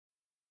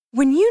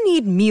When you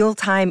need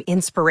mealtime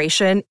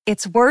inspiration,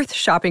 it's worth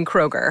shopping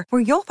Kroger,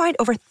 where you'll find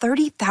over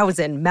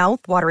 30,000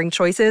 mouth-watering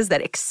choices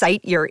that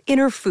excite your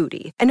inner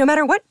foodie. And no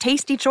matter what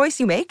tasty choice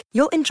you make,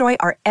 you'll enjoy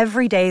our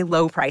everyday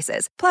low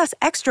prices, plus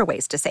extra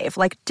ways to save,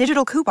 like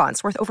digital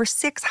coupons worth over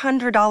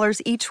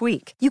 $600 each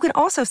week. You can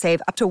also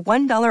save up to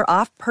 $1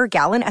 off per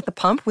gallon at the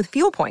pump with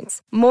fuel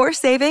points. More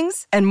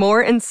savings and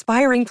more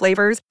inspiring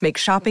flavors make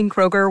shopping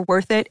Kroger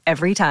worth it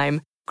every time.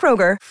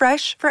 Kroger,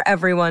 fresh for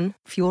everyone.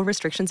 Fuel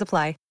restrictions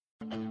apply.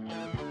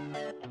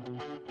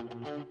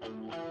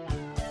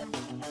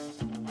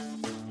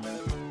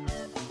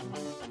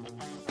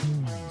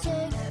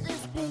 Take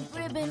this pink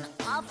ribbon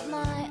off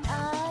my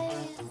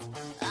eyes.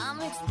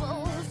 I'm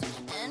exposed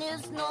and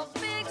it's no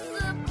big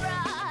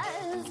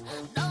surprise.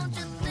 Don't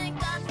you think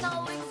I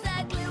know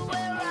exactly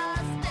where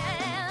I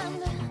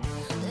stand?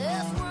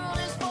 This world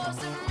is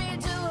forcing me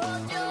to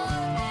hold your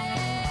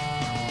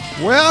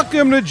hand.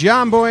 Welcome to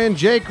John Boy and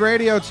Jake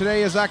Radio.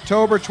 Today is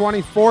October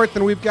 24th,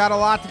 and we've got a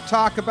lot to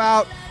talk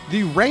about.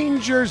 The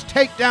Rangers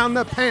take down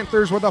the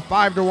Panthers with a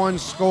 5-1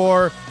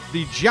 score.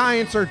 The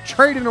Giants are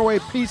trading away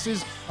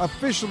pieces,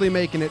 officially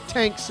making it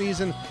tank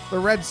season. The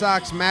Red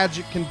Sox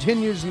magic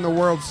continues in the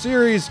World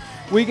Series.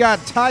 We got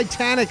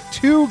Titanic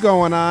 2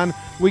 going on.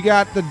 We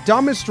got the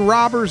dumbest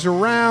robbers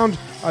around,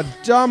 a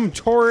dumb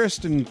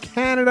tourist in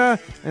Canada,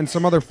 and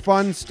some other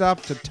fun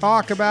stuff to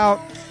talk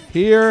about.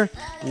 Here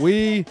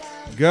we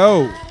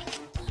go.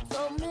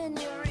 So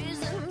many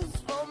reasons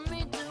for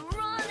me to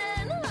run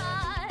and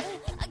hide.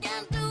 I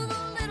can't do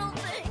the little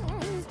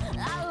things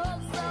I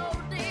love so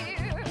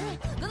dear.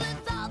 'Cause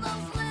it's all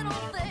those little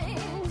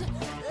things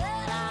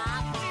that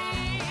I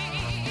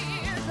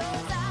fear.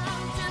 'Cause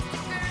I'm just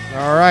a girl.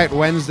 All right,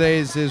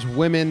 Wednesdays is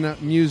Women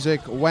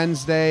Music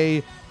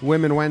Wednesday.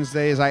 Women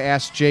Wednesdays, I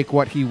asked Jake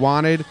what he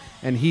wanted,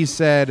 and he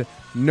said,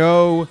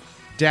 no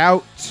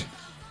doubt.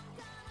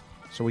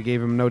 So we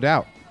gave him No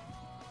Doubt.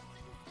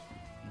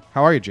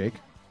 How are you, Jake?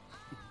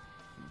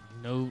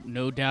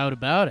 No doubt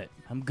about it.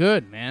 I'm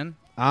good, man.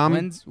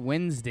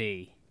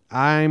 Wednesday.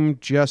 I'm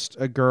just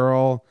a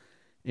girl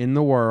in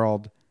the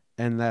world,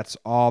 and that's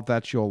all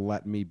that you'll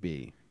let me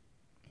be.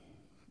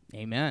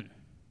 Amen.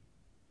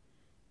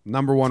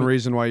 Number one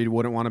reason why you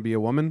wouldn't want to be a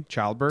woman?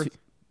 Childbirth?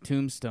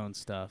 Tombstone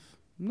stuff.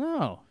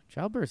 No,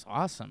 childbirth's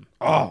awesome.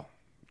 Oh,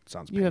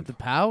 sounds painful. You have the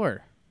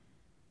power.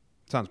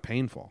 Sounds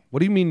painful. What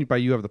do you mean by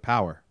you have the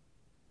power?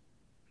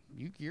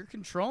 You're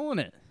controlling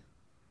it.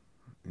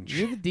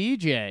 You're the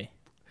DJ.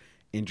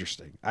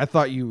 Interesting. I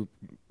thought you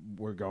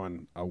were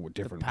going a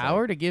different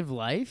Power way. to give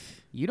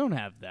life? You don't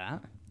have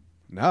that.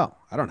 No,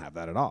 I don't have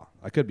that at all.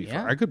 I could be.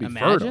 Yeah. I could be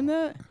Imagine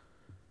fertile. that.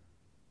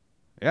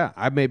 Yeah,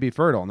 I may be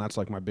fertile, and that's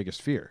like my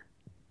biggest fear.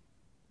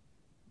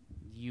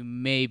 You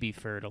may be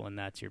fertile, and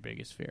that's your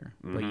biggest fear.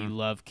 But Mm-hmm. you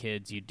love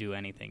kids. You'd do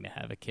anything to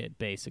have a kid,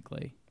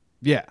 basically.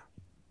 Yeah.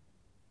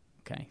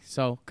 Okay,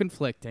 so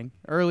conflicting.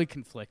 Early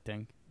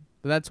conflicting.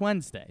 But that's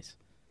Wednesdays.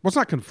 Well, it's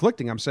not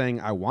conflicting. I'm saying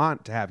I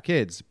want to have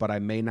kids, but I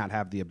may not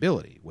have the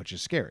ability, which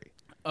is scary.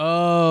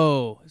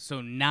 Oh,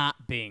 so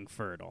not being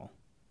fertile.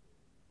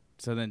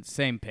 So then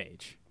same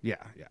page. Yeah.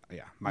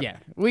 My Yeah,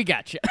 bad. we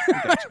got you.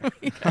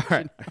 All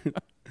right.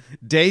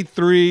 Day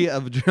 3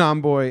 of John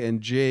Boy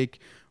and Jake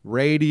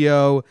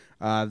Radio.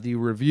 The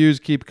reviews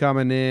keep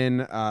coming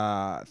in.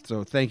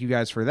 So thank you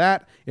guys for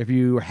that. If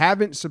you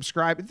haven't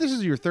subscribed, if this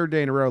is your third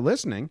day in a row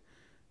listening,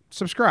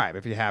 subscribe.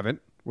 If you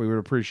haven't, we would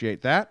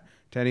appreciate that.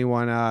 To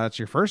anyone that's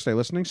your first day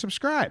listening,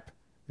 subscribe.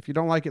 If you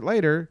don't like it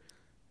later,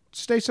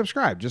 stay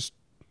subscribed. Just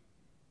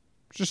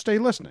stay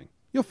listening.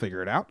 You'll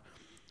figure it out.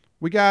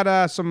 We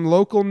got some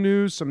local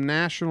news, some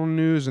national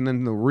news, and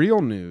then the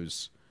real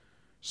news.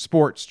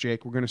 Sports,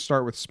 Jake. We're going to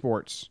start with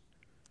sports.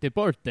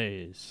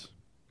 Deportes.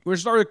 We're going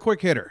to start with a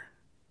quick hitter.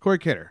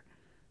 Quick hitter.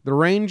 The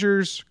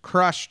Rangers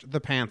crushed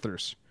the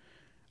Panthers.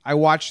 I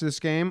watched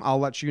this game. I'll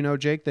let you know,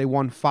 Jake. They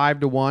won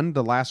 5-1.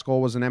 The last goal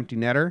was an empty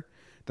netter.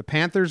 The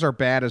Panthers are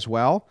bad as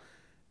well.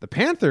 The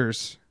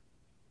Panthers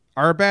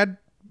are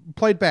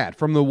played bad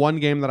from the one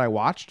game that I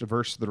watched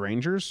versus the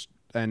Rangers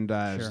and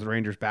as the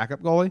Rangers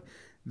backup goalie.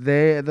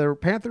 The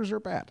Panthers are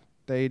bad.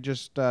 They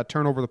just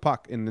turn over the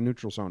puck in the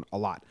neutral zone a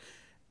lot.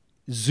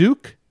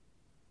 Zook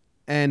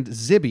and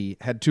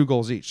Zibby had 2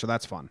 goals each, so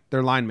that's fun.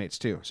 They're line mates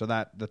too, so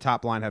that the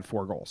top line had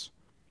 4 goals.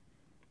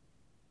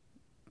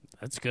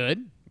 That's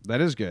good.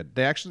 That is good.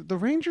 The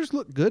Rangers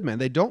look good, man.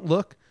 They don't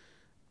look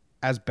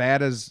as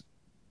bad as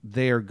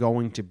they are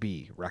going to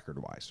be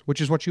record-wise, which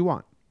is what you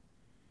want.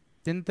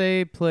 Didn't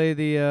they play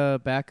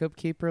the backup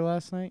keeper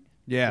last night?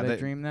 Yeah, Did I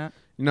dream that?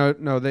 No.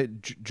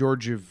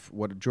 Georgie.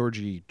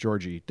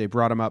 They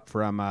brought him up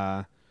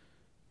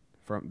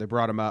They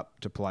brought him up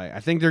to play.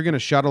 I think they're going to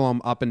shuttle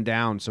him up and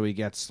down so he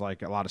gets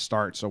like a lot of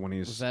starts. So when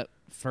Was that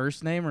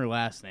first name or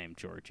last name,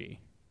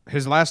 Georgie?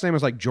 his last name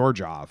is like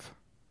Georgov,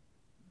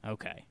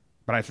 Okay.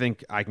 but I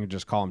think I can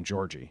just call him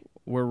Georgie.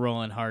 We're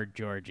rolling hard,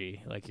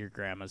 Georgie, like your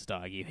grandma's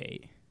dog you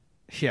hate.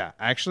 Yeah,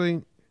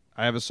 actually,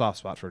 I have a soft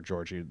spot for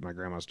Georgie, my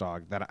grandma's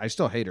dog. That I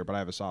still hate her, but I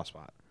have a soft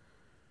spot.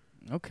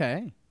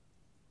 Okay.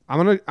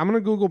 I'm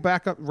gonna Google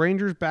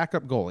Rangers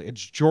backup goalie.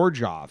 It's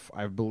Georgiev,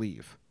 I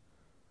believe.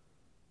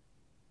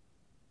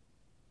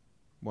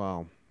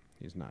 Well,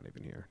 he's not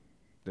even here.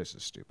 This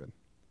is stupid.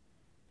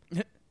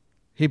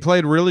 He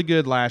played really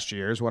good last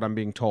year, is what I'm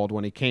being told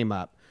when he came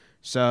up.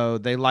 So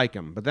they like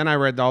him. But then I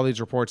read all these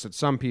reports that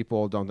some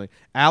people don't think.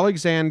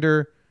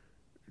 Alexander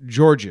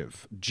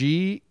Georgiev,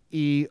 Georg.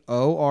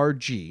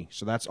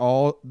 So that's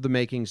all the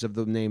makings of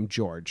the name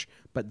George.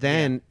 But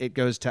then it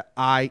goes to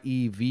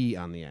IEV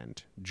on the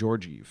end.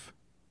 Georgiev.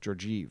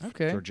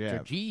 Okay.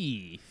 Georgiev.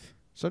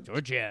 So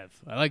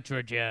Georgiev. I like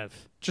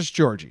Georgiev. just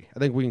Georgie. I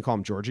think we can call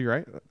him Georgie,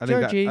 right? I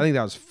Georgie. think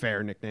that was a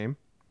fair nickname.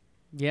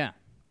 Yeah.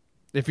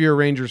 If you're a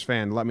Rangers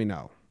fan, let me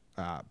know.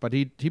 But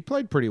he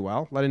played pretty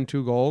well. Let in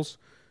 2 goals.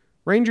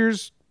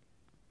 Rangers,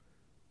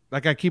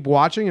 like I keep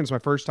watching, and it's my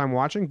first time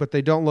watching, but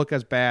they don't look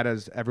as bad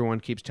as everyone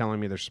keeps telling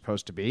me they're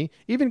supposed to be.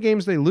 Even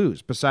games they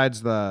lose,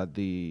 besides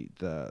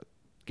the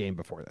game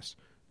before this.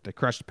 They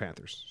crushed the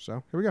Panthers.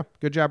 So here we go.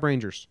 Good job,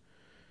 Rangers.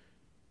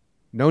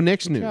 No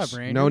Knicks Good news. job,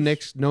 Rangers.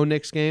 No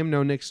Knicks game.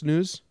 No Knicks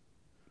news.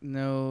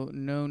 No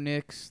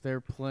Knicks.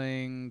 They're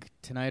playing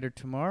tonight or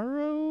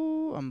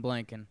tomorrow. I'm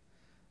blanking.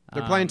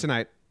 They're playing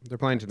tonight.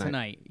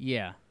 Tonight,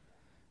 yeah.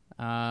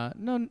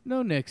 No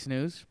Knicks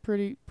news.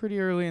 Pretty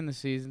early in the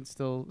season.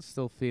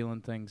 Still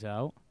feeling things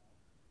out.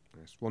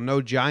 Nice. Well,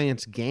 no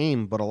Giants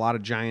game, but a lot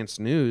of Giants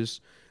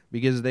news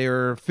because they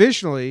are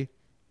officially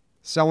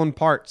selling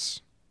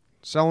parts,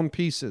 selling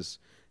pieces,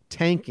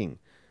 tanking,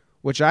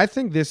 which I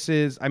think this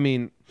is. I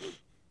mean,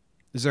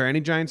 is there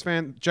any Giants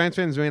fan? Giants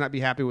fans may not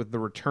be happy with the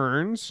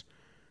returns,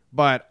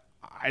 but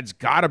it's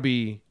got to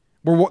be.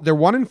 They're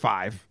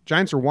 1-5.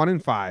 Giants are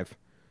 1-5,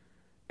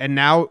 and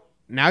now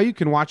you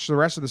can watch the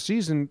rest of the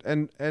season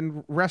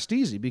and rest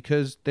easy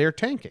because they're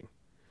tanking.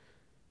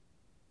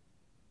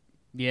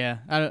 Yeah,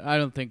 I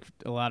don't think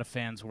a lot of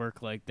fans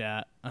work like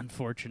that.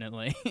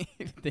 Unfortunately,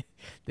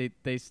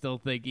 they still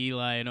think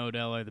Eli and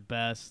Odell are the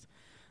best.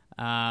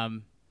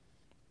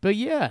 But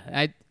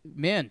yeah,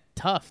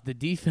 tough. The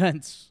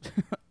defense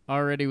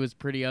already was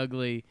pretty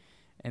ugly,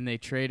 and they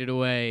traded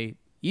away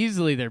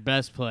easily their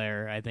best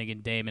player, I think,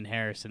 in Damon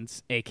Harrison,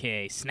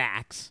 a.k.a.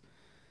 Snacks.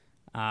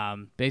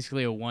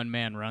 Basically a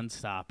one-man run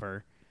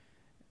stopper.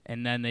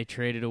 And then they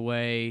traded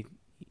away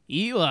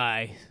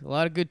Eli. A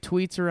lot of good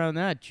tweets around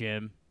that,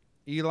 Jim.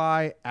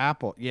 Eli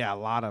Apple. Yeah, a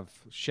lot of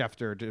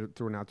Schefter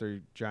throwing out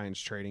their Giants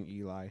trading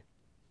Eli.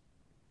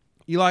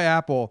 Eli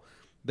Apple,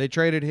 they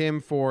traded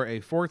him for a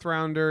 4th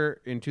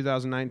rounder in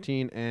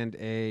 2019 and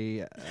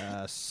a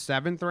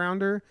 7th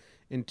rounder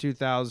in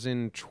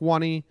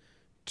 2020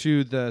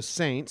 to the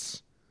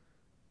Saints.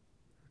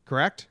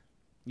 Correct?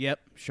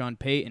 Yep, Sean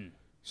Payton.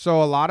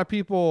 So a lot of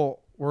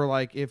people were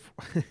like,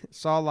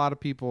 saw a lot of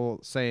people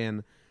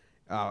saying,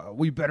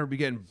 we better be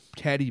getting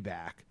Teddy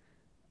back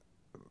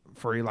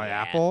for Eli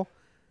Apple.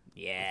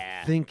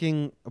 Yeah.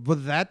 Thinking,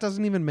 but that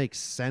doesn't even make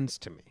sense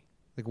to me.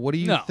 Like, what do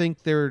you No.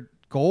 think their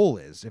goal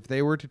is? If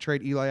they were to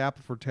trade Eli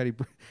Apple for Teddy,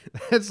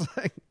 that's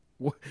like,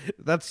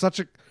 that's such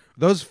a,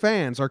 those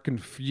fans are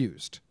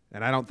confused.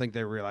 And I don't think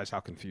they realize how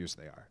confused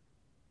they are.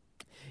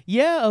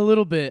 Yeah, a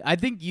little bit. I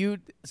think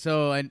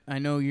so I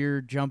know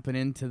you're jumping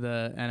into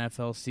the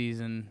NFL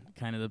season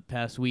kind of the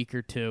past week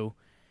or two.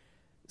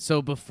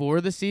 So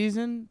before the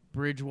season,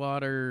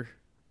 Bridgewater,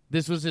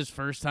 this was his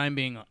first time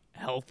being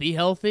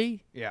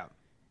healthy. Yeah.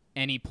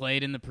 And he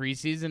played in the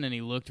preseason and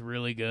he looked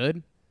really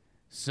good.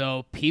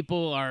 So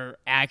people are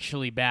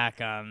actually back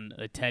on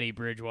a Teddy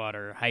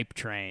Bridgewater hype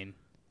train.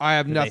 I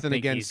have They nothing think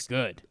against he's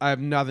good. I have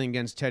nothing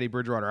against Teddy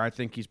Bridgewater. I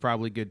think he's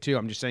probably good too.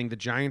 I'm just saying the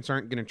Giants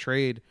aren't going to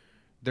trade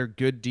their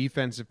good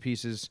defensive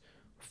pieces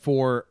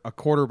for a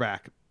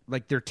quarterback.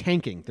 Like, they're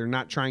tanking. They're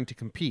not trying to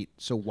compete.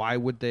 So why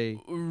would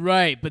they?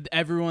 Right, but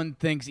everyone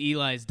thinks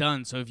Eli's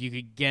done. So if you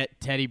could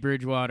get Teddy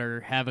Bridgewater,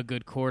 have a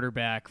good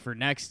quarterback for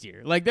next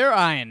year. Like, they're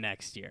eyeing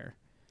next year.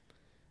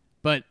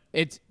 But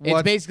it's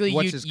basically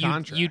what's his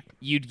contract?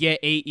 You'd get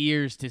 8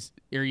 years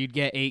you'd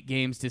get 8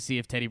 games to see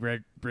if Teddy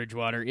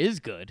Bridgewater is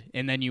good,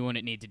 and then you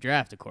wouldn't need to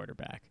draft a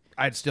quarterback.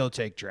 I'd still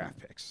take draft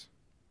picks.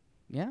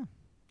 Yeah,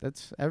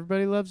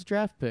 everybody loves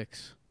draft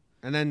picks.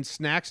 And then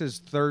Snacks is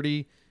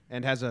 30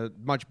 and has a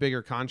much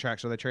bigger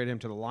contract, so they traded him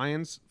to the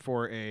Lions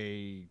for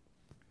a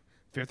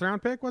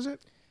 5th-round pick, was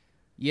it?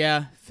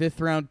 Yeah,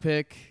 5th-round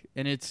pick,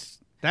 and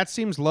that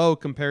seems low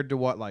compared to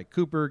what like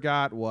Cooper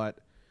got, what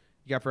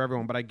you got for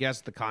everyone, but I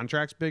guess the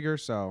contract's bigger,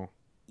 so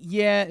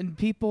yeah, and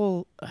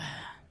people,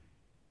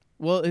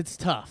 well, it's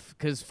tough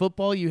because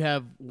football, you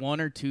have 1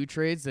 or 2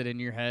 trades that in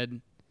your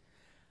head,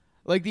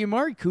 like the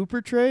Amari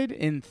Cooper trade,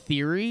 in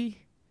theory,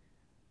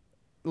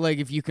 like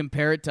if you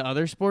compare it to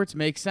other sports,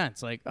 makes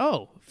sense. Like,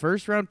 oh,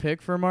 1st-round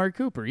pick for Amari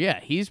Cooper. Yeah,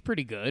 he's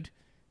pretty good.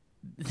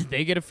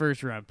 They get a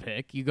 1st-round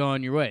pick. You go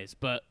on your ways.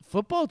 But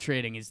football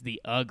trading is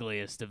the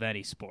ugliest of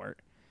any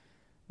sport.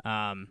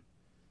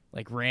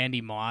 Like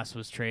Randy Moss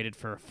was traded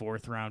for a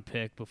 4th-round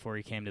pick before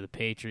he came to the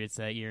Patriots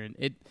that year. And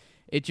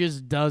it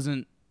just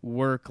doesn't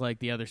work like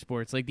the other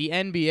sports. Like the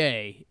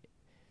NBA,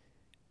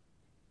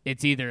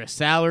 it's either a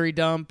salary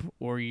dump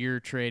or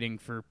you're trading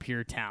for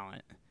pure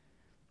talent.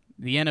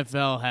 the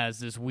NFL has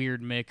this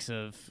weird mix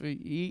of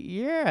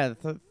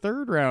the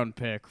third round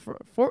pick,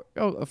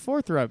 a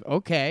fourth round.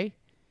 Okay,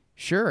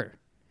 sure.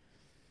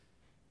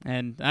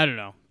 And I don't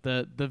know,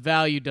 the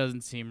value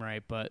doesn't seem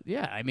right, but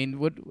yeah, I mean,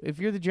 what if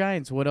you're the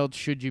Giants? What else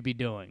should you be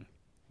doing?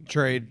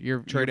 Trade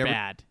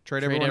bad.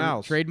 Trade everyone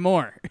else. Trade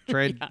more.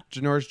 Trade Yeah.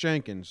 Janoris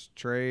Jenkins.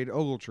 Trade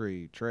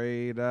Ogletree.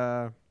 Trade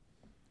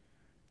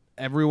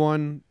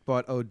everyone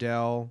but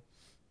Odell,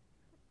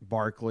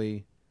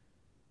 Barkley.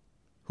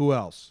 Who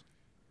else?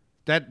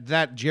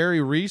 That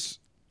Jerry Reese,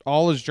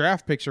 all his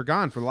draft picks are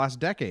gone for the last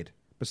decade,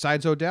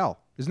 besides Odell.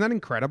 Isn't that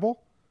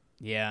incredible?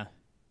 Yeah.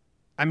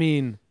 I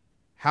mean,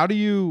 how do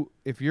you,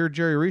 if you're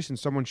Jerry Reese and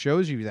someone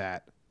shows you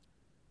that,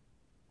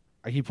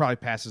 he probably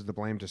passes the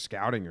blame to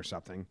scouting or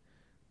something.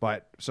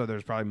 But so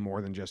there's probably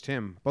more than just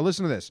him. But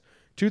listen to this.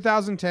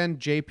 2010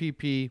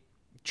 JPP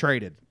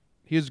traded.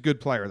 He was a good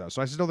player, though,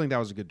 so I still think that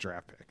was a good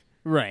draft pick.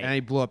 Right. And he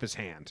blew up his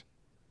hand.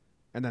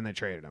 And then they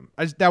traded him.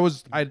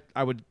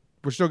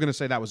 We're still going to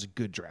say that was a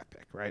good draft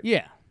pick, right?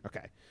 Yeah.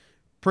 Okay.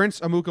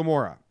 Prince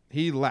Amukamara.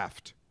 He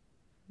left.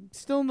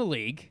 Still in the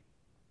league.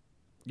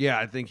 Yeah,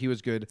 I think he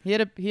was good. He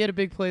had a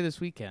big play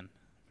this weekend.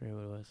 I forget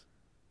what it was.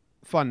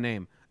 Fun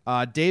name.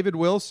 David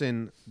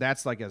Wilson,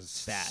 that's like a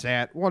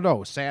sad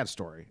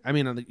story. I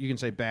mean, you can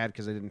say bad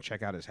because they didn't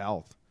check out his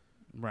health.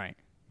 Right.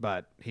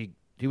 But he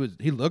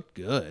looked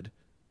good,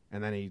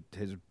 and then he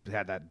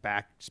had that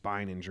back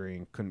spine injury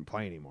and couldn't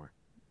play anymore.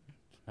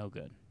 No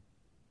good.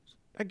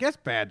 I guess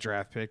bad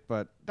draft pick,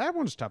 but that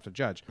one's tough to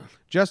judge.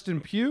 Justin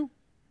Pugh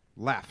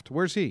left.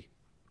 Where's he?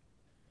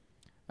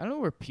 I don't know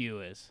where Pugh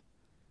is.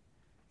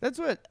 That's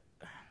what.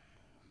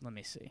 Let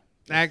me see.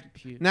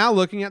 Pugh. Now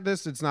looking at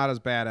this, it's not as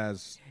bad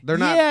as they're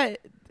not. Yeah.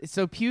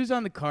 So Pugh's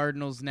on the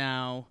Cardinals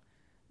now.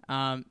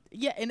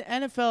 Yeah, in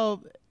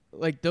NFL,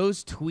 like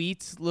those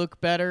tweets look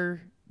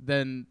better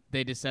than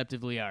they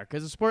deceptively are.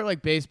 Because a sport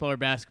like baseball or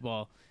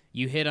basketball,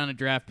 you hit on a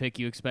draft pick,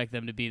 you expect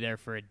them to be there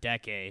for a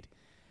decade.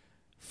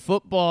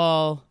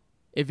 Football,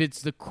 if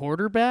it's the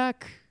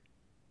quarterback,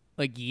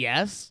 like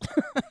yes.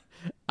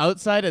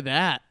 Outside of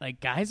that, like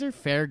guys are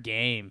fair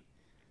game.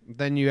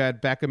 Then you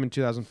had Beckham in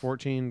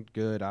 2014,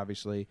 good,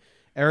 obviously.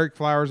 Eric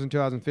Flowers in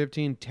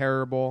 2015,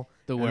 terrible.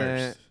 The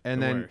worst.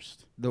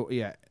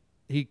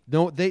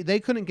 They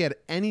couldn't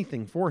get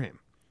anything for him.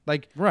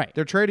 Like, right.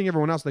 They're trading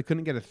everyone else. They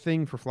couldn't get a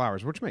thing for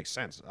Flowers, which makes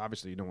sense.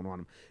 Obviously, you don't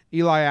want him.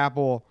 Eli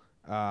Apple,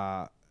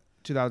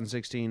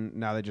 2016.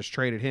 Now they just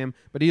traded him,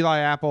 but Eli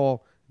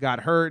Apple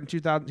got hurt in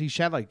 2000. He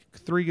had like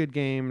 3 good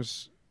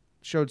games,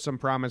 showed some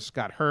promise,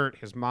 got hurt.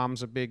 His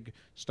mom's a big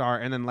star,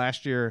 and then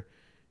last year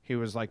he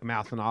was like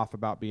mouthing off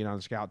about being on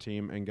the scout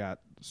team and got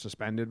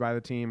suspended by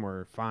the team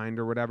or fined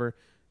or whatever.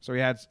 So he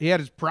had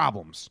his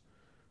problems,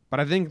 but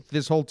I think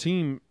this whole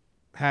team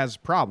has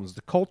problems.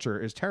 The culture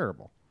is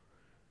terrible.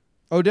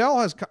 Odell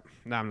has.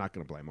 No, I'm not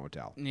going to blame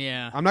Odell.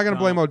 Yeah, I'm not going to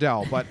blame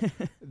Odell, but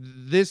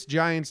this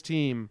Giants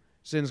team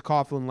since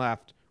Coughlin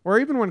left, or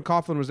even when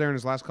Coughlin was there in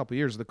his last couple of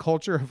years, the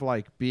culture of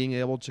like being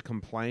able to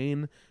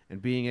complain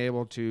and being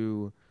able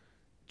to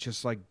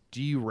just like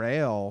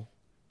derail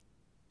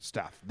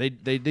stuff. They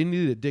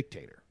needed a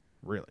dictator,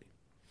 really.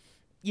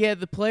 Yeah,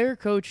 the player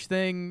coach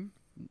thing,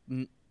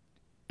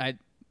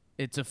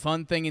 it's a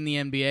fun thing in the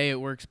NBA.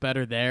 It works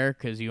better there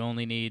because you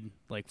only need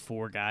like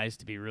 4 guys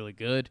to be really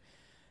good.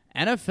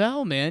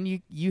 NFL,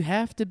 man, you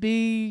have to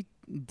be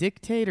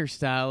dictator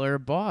style or a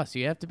boss.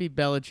 You have to be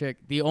Belichick.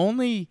 The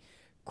only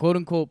quote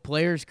unquote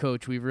players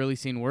coach we've really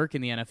seen work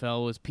in the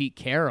NFL was Pete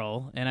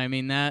Carroll, and I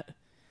mean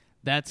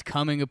that's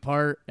coming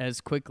apart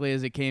as quickly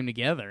as it came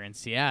together in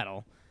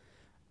Seattle.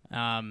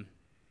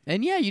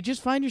 And yeah, you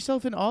just find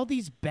yourself in all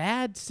these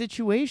bad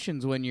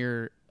situations when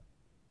you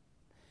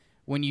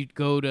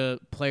go to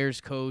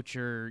players coach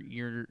or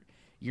you're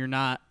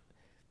not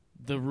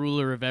the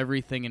ruler of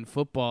everything in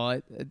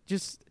football.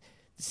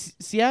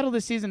 Seattle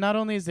this season, not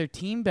only is their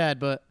team bad,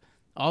 but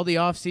all the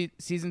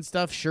off-season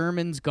stuff.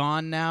 Sherman's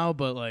gone now,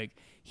 but like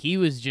he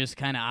was just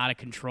kind of out of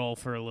control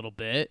for a little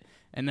bit.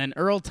 And then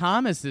Earl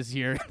Thomas this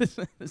year, this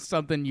is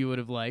something you would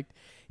have liked.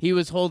 He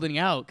was holding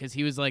out because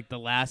he was like the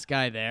last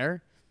guy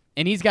there.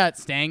 And he's got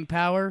staying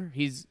power.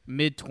 He's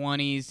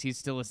mid-20s. He's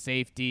still a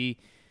safety.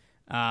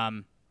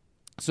 So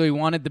he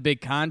wanted the big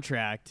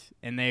contract,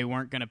 and they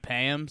weren't going to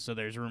pay him. So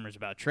there's rumors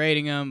about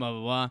trading him, blah,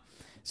 blah, blah.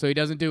 So he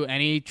doesn't do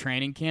any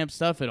training camp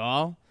stuff at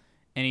all.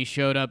 And he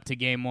showed up to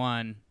game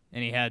 1,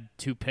 and he had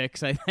 2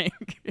 picks, I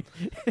think.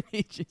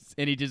 he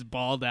just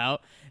balled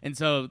out. And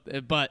so,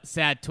 but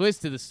sad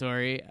twist to the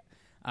story,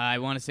 I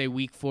want to say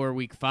week 4,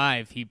 week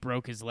 5, he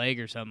broke his leg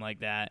or something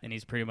like that, and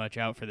he's pretty much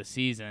out for the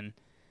season.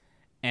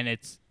 And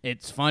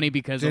it's funny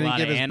because Didn't a lot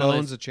give of his analysts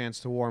bones a chance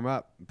to warm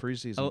up in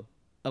preseason.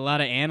 a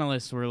lot of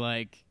analysts were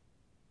like,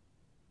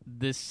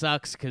 this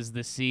sucks because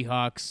the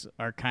Seahawks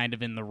are kind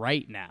of in the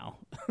right now.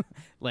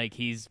 Like,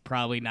 he's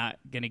probably not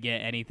going to get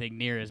anything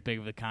near as big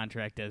of a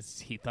contract as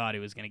he thought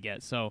he was going to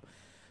get. So,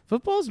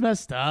 football's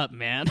messed up,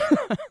 man.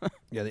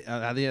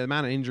 Yeah, the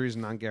amount of injuries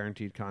and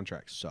non-guaranteed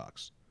contracts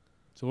sucks.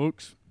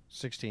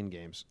 16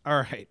 games. All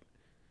right.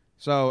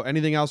 So,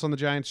 anything else on the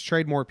Giants?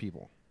 Trade more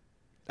people.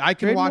 I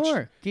can Trade watch.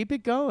 more. Keep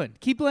it going.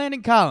 Keep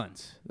Landon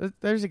Collins.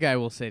 There's a guy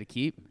we'll say to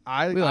keep.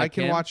 I We like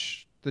can him.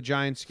 watch the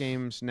Giants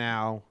games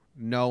now,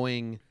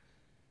 knowing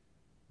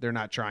they're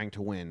not trying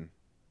to win,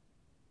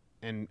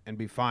 and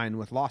be fine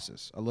with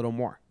losses a little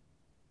more.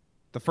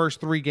 The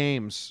first 3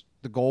 games,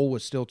 the goal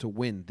was still to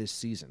win this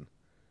season.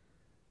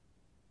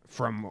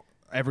 From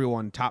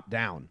everyone top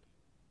down,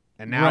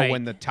 and now Right.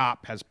 when the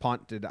top has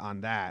punted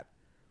on that,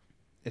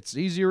 it's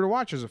easier to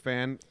watch as a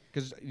fan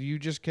because you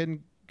just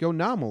can go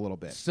numb a little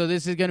bit. So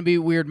this is going to be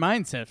a weird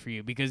mindset for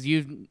you because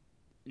you've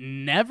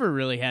never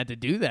really had to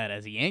do that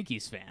as a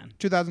Yankees fan.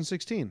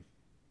 2016,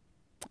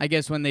 I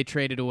guess when they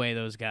traded away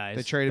those guys.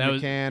 they traded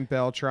that McCann,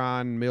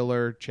 Beltran,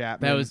 Miller,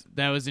 Chapman.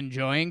 that was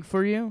enjoying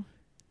for you?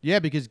 Yeah,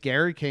 because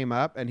Gary came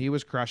up and he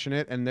was crushing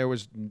it, and there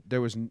was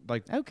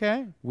like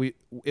Okay.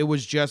 it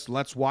was just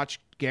let's watch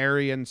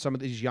Gary and some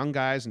of these young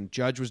guys, and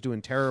Judge was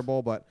doing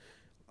terrible, but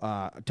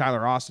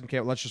Tyler Austin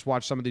came. Let's just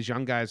watch some of these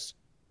young guys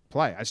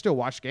play. I still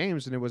watched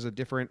games, and it was a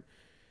different.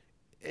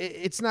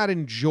 It's not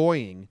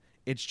enjoying.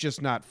 It's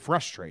just not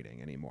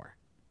frustrating anymore.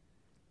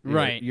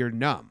 Right. You're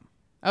numb.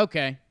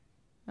 Okay.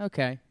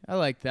 I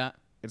like that.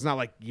 It's not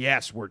like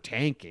yes, we're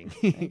tanking.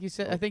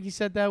 I think you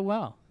said that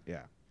well.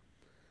 Yeah.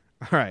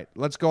 All right,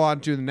 let's go on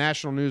to the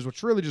national news, which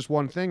is really just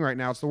one thing right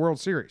now. It's the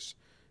World Series.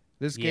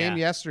 This game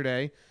Yeah.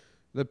 yesterday,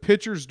 the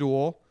pitchers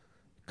duel,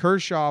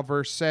 Kershaw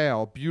versus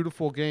Sale.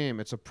 Beautiful game.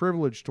 It's a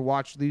privilege to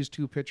watch these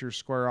two pitchers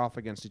square off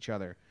against each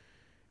other.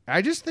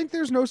 I just think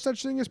there's no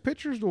such thing as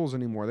pitchers duels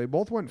anymore. They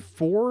both went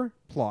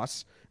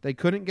 4+. They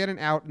couldn't get an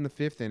out in the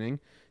 5th inning.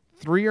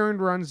 3 earned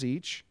runs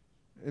each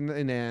in the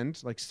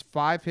end, like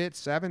 5 hits,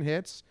 7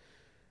 hits.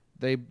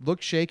 They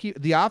look shaky.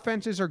 The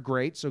offenses are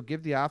great, so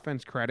give the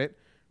offense credit.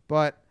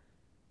 But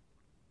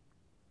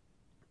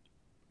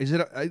is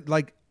it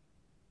like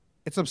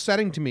it's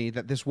upsetting to me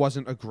that this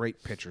wasn't a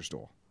great pitcher's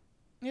duel?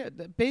 Yeah,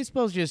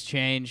 baseball's just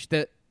changed.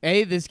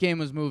 This game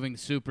was moving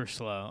super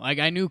slow. Like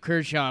I knew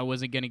Kershaw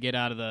wasn't going to get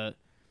out of the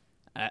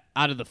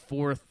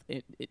 4th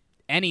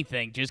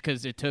anything just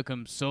because it took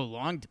him so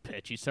long to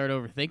pitch. You start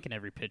overthinking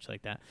every pitch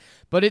like that.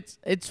 But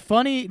it's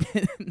funny.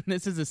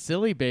 This is a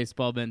silly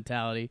baseball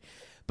mentality.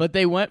 But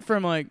they went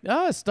from like,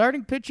 a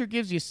starting pitcher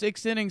gives you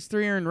 6 innings,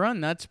 3 earned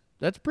run. That's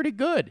pretty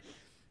good.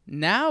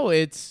 Now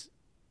it's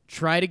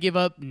try to give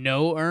up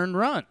no earned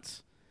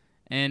runs.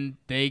 And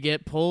they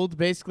get pulled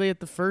basically at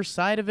the first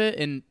side of it.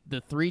 And the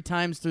 3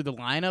 times through the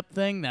lineup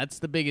thing, that's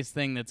the biggest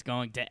thing that's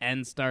going to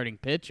end starting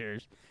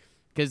pitchers.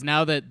 Because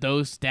now that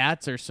those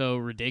stats are so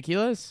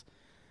ridiculous,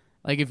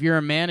 like if you're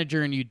a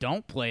manager and you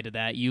don't play to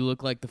that, you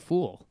look like the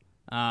fool.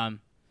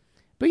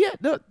 But yeah,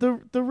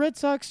 the Red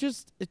Sox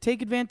just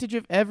take advantage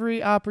of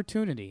every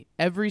opportunity,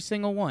 every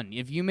single one.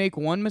 If you make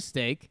one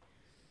mistake,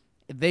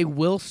 they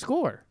will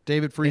score.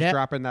 David Freese It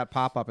dropping that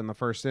pop-up in the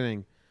 1st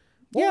inning.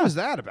 What was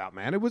that about,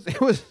 man? It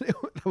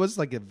was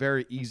like a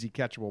very easy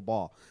catchable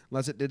ball,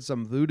 unless it did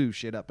some voodoo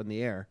shit up in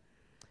the air.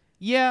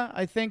 Yeah,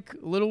 I think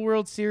Little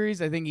World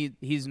Series, I think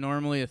he's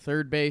normally a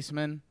third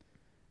baseman.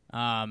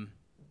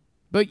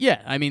 But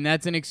yeah, I mean,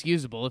 that's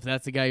inexcusable. If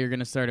that's the guy you're going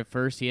to start at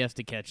first, he has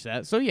to catch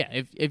that. So yeah,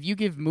 if you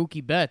give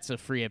Mookie Betts a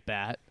free at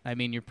bat, I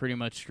mean, you're pretty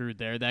much screwed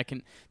there.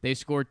 They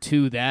scored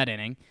 2 that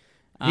inning.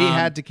 He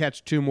had to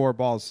catch 2 more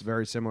balls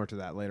very similar to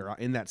that later on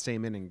in that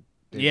same inning.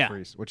 David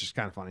Freese, which is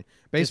kind of funny.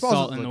 Baseball's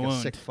salt like in the a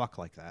wound. sick fuck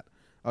like that.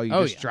 Oh, you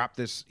Oh, just yeah. dropped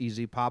this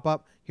easy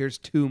pop-up. Here's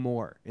 2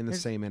 more in the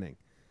same inning.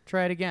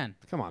 Try it again.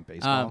 Come on,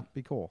 baseball.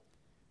 Be cool.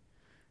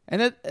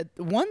 And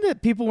one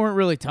that people weren't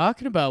really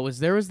talking about was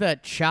there was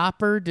that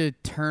chopper to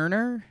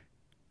Turner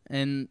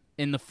in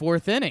the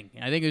 4th inning.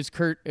 I think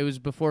it was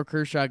before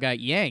Kershaw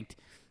got yanked.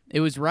 It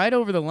was right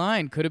over the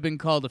line. Could have been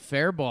called a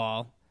fair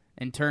ball,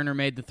 and Turner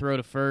made the throw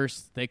to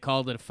first. They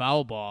called it a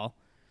foul ball,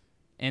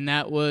 and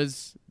that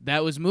was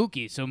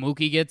Mookie. So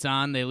Mookie gets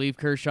on. They leave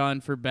Kershaw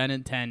in for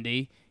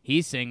Benintendi.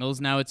 He singles.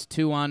 Now it's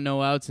 2 on,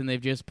 no outs, and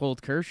they've just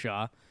pulled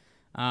Kershaw.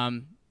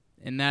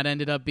 And that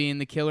ended up being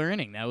the killer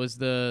inning. That was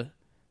the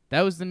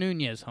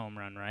Nunez home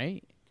run,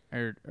 right?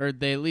 Or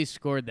they at least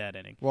scored that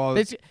inning.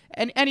 Well,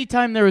 and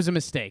anytime there was a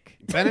mistake.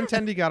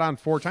 Benintendi got on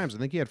 4 times. I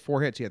think he had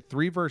 4 hits. He had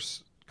 3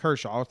 versus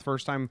Kershaw. The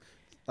first time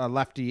a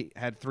lefty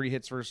had 3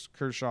 hits versus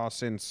Kershaw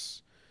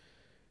since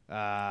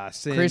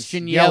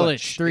Christian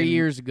Yelich 3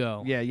 years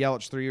ago. Yeah,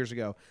 Yelich 3 years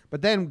ago.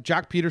 But then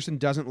Jock Peterson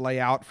doesn't lay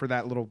out for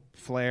that little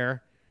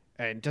flare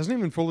and doesn't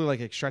even fully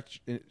like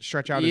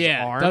stretch out his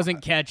arm.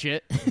 Doesn't catch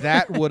it.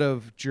 That would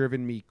have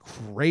driven me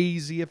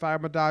crazy if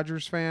I'm a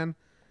Dodgers fan.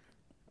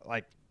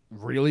 Like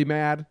really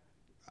mad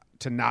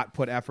to not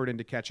put effort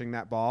into catching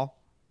that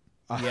ball.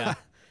 Yeah.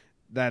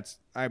 That's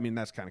kind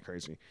of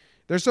crazy.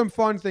 There's some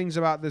fun things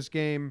about this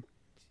game.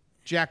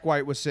 Jack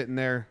White was sitting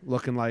there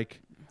looking like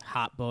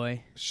Hot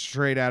boy.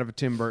 straight out of a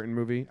Tim Burton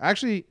movie. I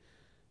actually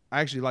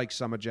like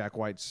some of Jack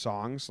White's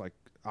songs. Like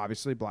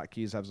obviously Black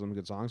Keys have some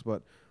good songs,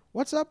 but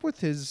what's up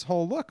with his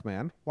whole look,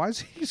 man? Why is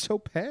he so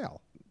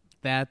pale?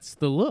 That's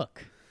the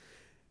look.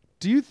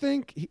 Do you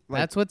think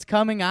That's what's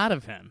coming out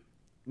of him.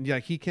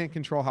 he can't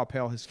control how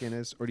pale his skin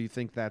is, or do you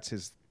think that's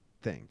his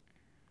thing?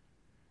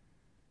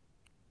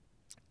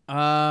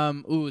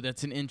 Ooh,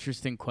 that's an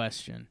interesting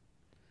question.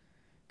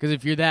 Because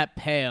if you're that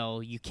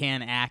pale, you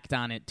can act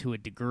on it to a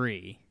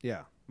degree.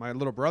 Yeah, my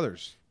little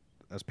brother's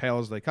as pale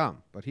as they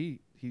come, but he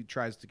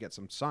tries to get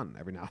some sun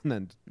every now and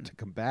then to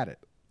combat it.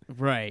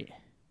 Right.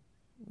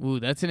 Ooh,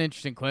 that's an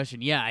interesting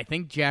question. Yeah, I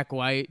think Jack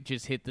White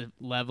just hit the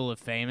level of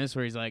famous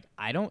where he's like,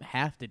 I don't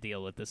have to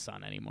deal with the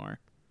sun anymore.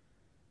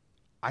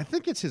 I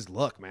think it's his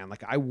look, man.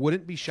 Like, I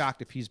wouldn't be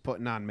shocked if he's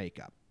putting on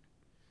makeup.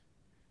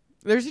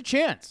 There's a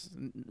chance.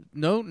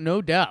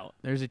 No doubt.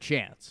 There's a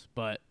chance.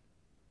 But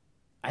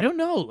I don't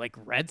know. Like,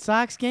 Red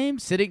Sox game,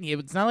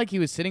 it's not like he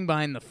was sitting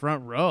behind the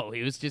front row.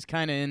 He was just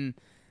kind of in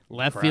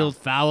left field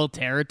foul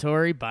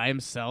territory by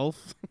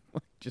himself.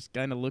 Just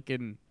kind of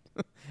looking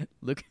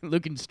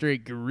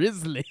straight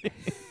grizzly.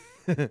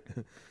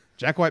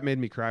 Jack White made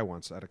me cry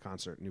once at a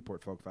concert,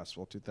 Newport Folk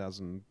Festival,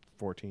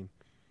 2014.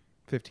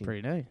 15.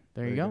 Pretty nice.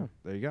 There you go.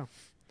 There you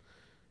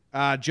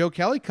go. Joe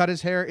Kelly cut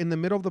his hair in the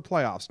middle of the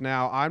playoffs.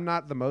 Now, I'm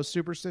not the most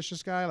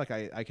superstitious guy. Like,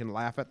 I can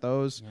laugh at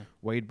those. Yeah.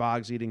 Wade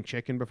Boggs eating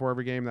chicken before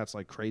every game, that's,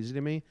 like, crazy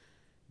to me.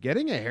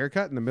 Getting a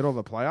haircut in the middle of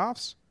the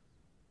playoffs,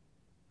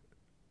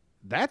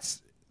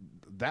 that,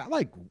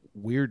 like,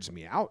 weirds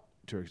me out.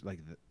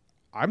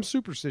 I'm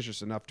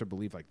superstitious enough to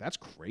believe, like, that's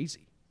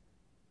crazy.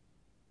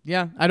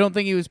 Yeah, I don't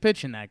think he was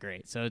pitching that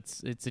great, so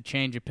it's a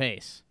change of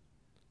pace.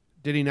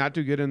 Did he not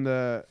do good in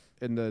the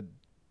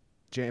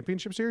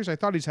championship series? I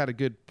thought he's had a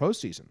good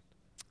postseason.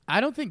 I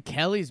don't think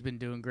Kelly's been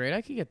doing great.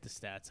 I could get the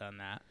stats on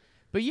that,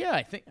 but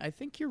yeah, I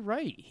think you're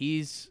right.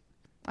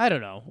 I don't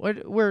know.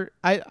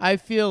 I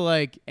feel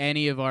like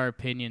any of our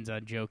opinions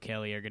on Joe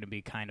Kelly are going to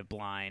be kind of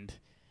blind.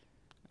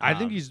 I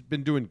think he's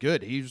been doing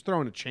good. He was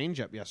throwing a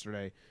changeup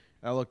yesterday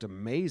that looked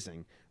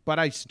amazing, but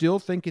I still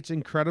think it's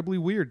incredibly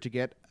weird to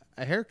get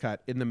a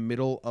haircut in the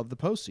middle of the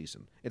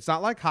postseason. It's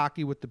not like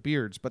hockey with the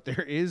beards, but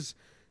there is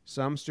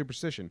some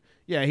superstition.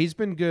 Yeah, he's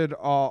been good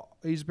all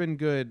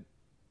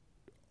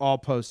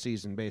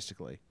postseason,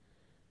 basically.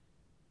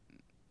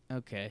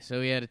 Okay, so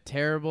he had a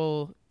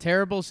terrible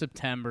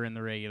September in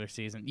the regular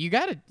season.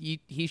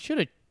 He should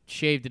have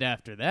shaved it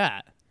after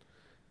that.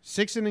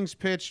 6 innings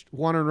pitched,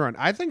 1 earned run.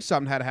 I think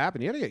something had to happen.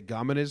 He had to get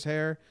gum in his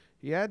hair.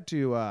 He had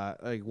to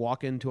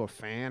walk into a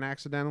fan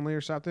accidentally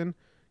or something,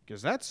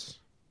 because that's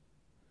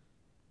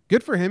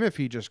good for him if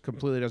he just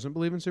completely doesn't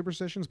believe in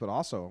superstitions. But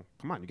also,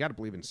 come on, you got to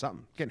believe in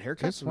something. Getting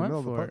haircuts in the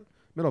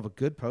middle of a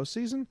good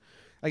postseason.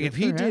 Like, if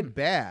he did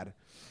bad,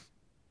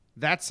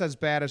 that's as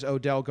bad as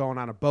Odell going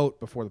on a boat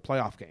before the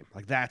playoff game.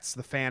 Like, that's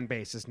the fan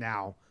base is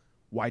now,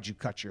 why'd you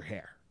cut your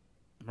hair?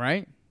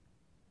 Right?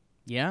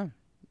 Yeah.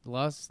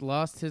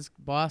 Lost his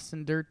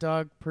Boston Dirt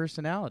Dog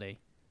personality.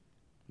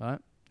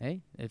 But,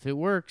 hey, if it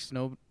works,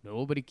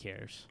 nobody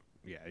cares.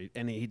 Yeah,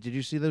 and did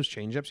you see those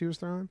changeups he was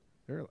throwing?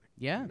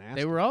 Yeah,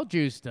 they were all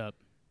juiced up.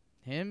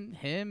 Him,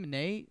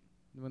 Nate.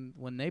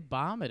 When they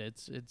bomb it,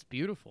 it's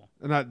beautiful.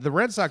 And the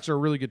Red Sox are a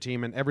really good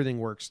team, and everything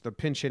works. The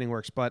pinch hitting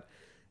works, but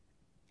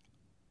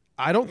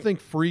I don't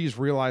think Freese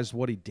realized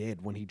what he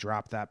did when he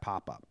dropped that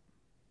pop up.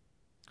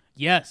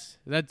 Yes,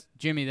 that's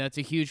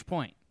a huge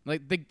point.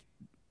 Like,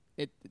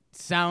 it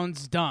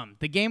sounds dumb.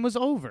 The game was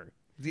over.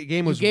 The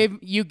game was.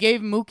 You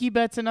gave Mookie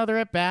Betts another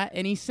at bat,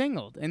 and he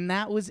singled, and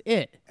that was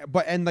it.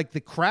 And like the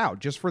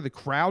crowd, just for the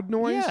crowd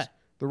noise. Yeah.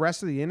 The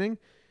rest of the inning,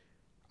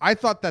 I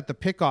thought that the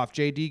pickoff,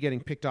 JD getting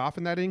picked off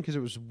in that inning, because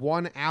it was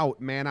 1 out,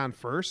 man on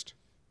first,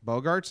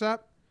 Bogart's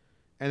up,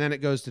 and then it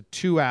goes to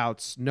 2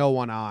 outs, no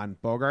one on,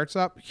 Bogart's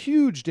up.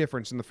 Huge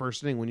difference in the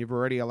first inning when you've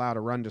already allowed a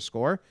run to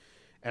score,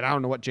 and I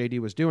don't know what JD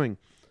was doing,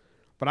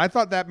 but I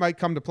thought that might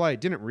come to play.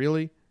 It didn't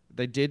really.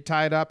 They did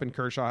tie it up, and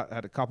Kershaw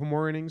had a couple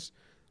more innings,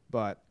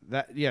 but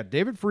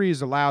David Freese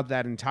allowed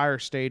that entire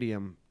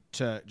stadium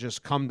to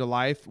just come to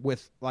life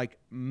with, like,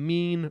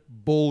 mean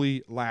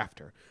bully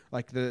laughter.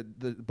 Like, the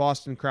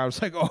Boston crowd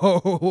was like,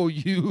 "Oh,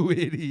 you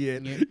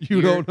idiot!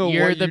 You don't know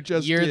what you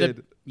just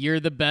did. You're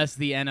the best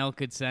the NL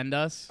could send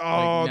us."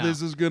 Oh, like, no.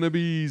 This is gonna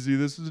be easy.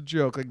 This is a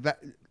joke. Like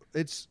that.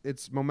 It's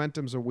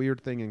momentum's a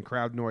weird thing, and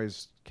crowd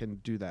noise can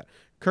do that.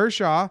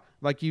 Kershaw,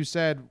 like you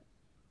said,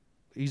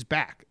 he's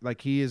back.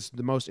 Like, he is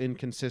the most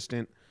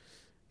inconsistent.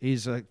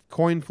 He's a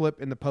coin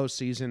flip in the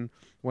postseason.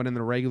 When in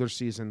the regular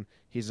season,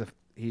 he's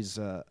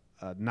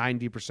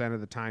 90% of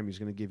the time he's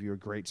going to give you a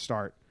great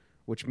start,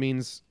 which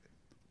means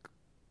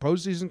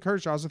postseason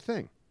Kershaw's a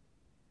thing.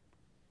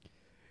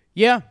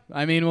 Yeah,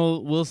 I mean,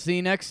 we'll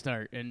see next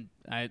start, and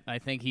I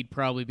think he'd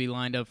probably be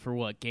lined up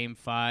for Game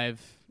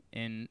 5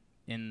 in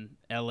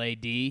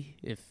LAD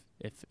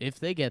if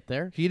they get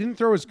there. He didn't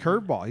throw his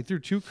curveball. He threw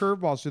 2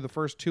 curveballs through the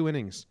first 2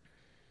 innings,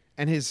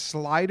 and his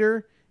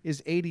slider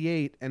is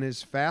 88 and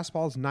his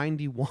fastball is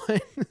 91.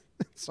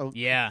 So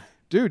yeah.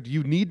 Dude,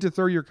 you need to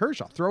throw your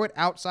Kershaw. Throw it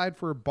outside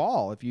for a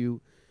ball if you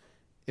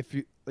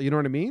know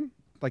what I mean?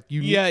 Like,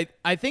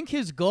 I think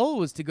his goal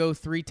was to go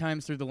 3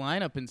 times through the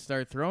lineup and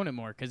start throwing it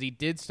more, because he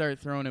did start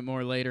throwing it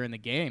more later in the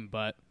game,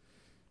 but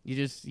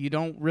you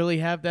don't really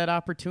have that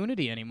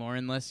opportunity anymore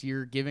unless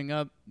you're giving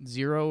up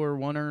 0 or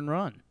 1 earned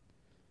run.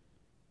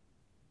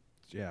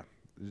 Yeah.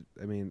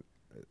 I mean,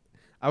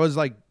 I was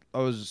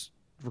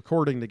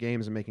recording the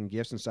games and making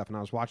GIFs and stuff, and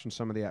I was watching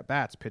some of the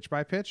at-bats pitch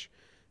by pitch,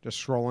 just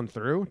scrolling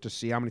through to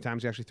see how many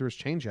times he actually threw his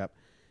changeup,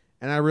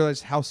 and I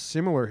realized how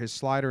similar his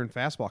slider and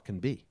fastball can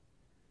be.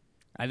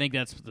 I think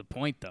that's the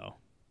point, though.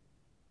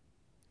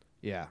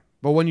 Yeah,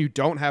 but when you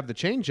don't have the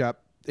changeup,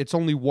 it's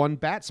only one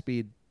bat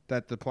speed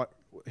that the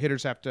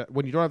hitters have to.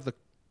 When you don't have the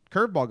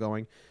curveball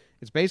going,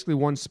 it's basically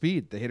one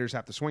speed the hitters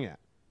have to swing at.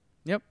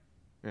 Yep.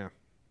 Yeah.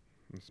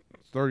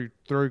 Throw your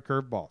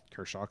curveball,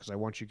 Kershaw, because I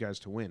want you guys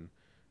to win,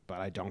 but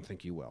I don't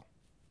think you will.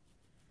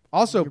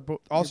 Also,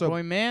 Your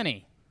boy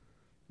Manny.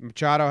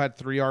 Machado had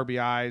 3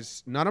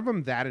 RBIs. None of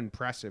them that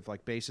impressive,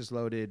 like bases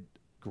loaded,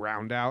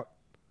 ground out.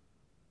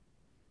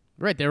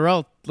 Right, they were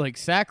all like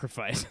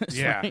sacrifices.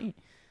 Yeah. Right?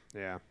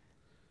 Yeah.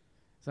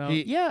 So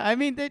I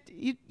mean that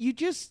you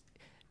just.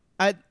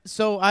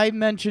 So I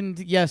mentioned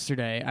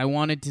yesterday I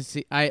wanted to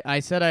see. I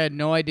said I had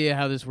no idea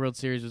how this World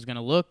Series was going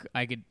to look.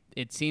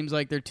 It seems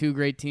like they're 2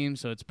 great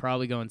teams, so it's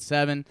probably going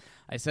 7.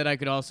 I said I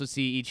could also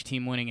see each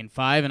team winning in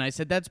 5, and I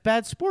said that's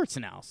bad sports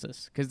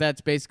analysis because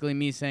that's basically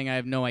me saying I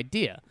have no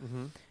idea.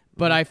 Mm-hmm.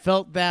 But I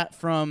felt that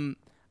from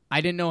I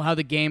didn't know how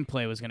the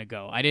gameplay was going to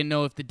go. I didn't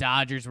know if the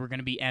Dodgers were going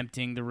to be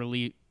emptying the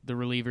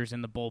relievers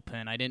in the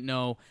bullpen. I didn't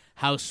know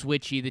how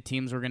switchy the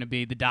teams were going to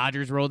be. The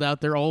Dodgers rolled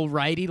out their old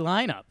righty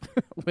lineup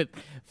with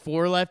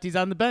 4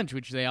 lefties on the bench,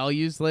 which they all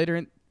used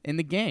later in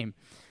the game.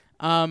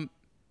 And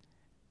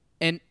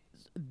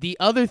the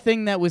other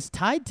thing that was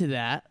tied to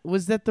that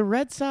was that the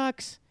Red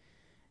Sox,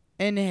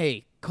 and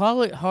hey,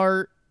 call it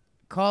heart,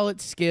 call it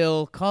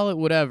skill, call it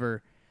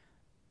whatever,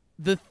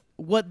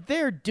 what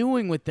they're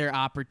doing with their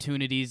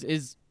opportunities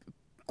is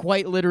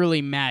quite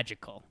literally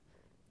magical.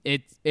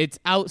 It's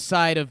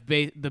outside of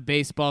the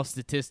baseball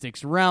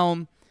statistics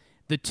realm.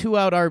 The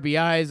 2-out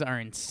RBIs are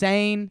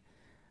insane.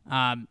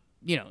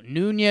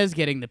 Nunez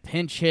getting the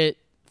pinch hit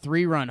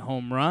 3-run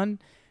home run.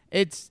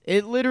 It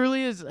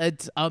literally is.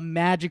 It's a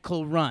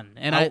magical run,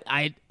 and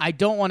I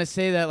don't want to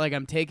say that like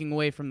I'm taking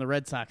away from the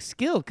Red Sox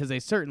skill because they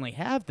certainly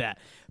have that.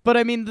 But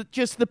I mean,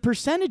 just the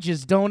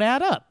percentages don't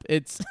add up.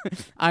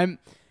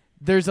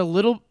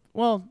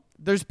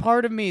 There's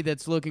part of me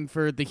that's looking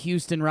for the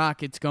Houston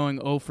Rockets going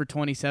 0 for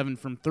 27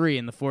 from 3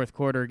 in the fourth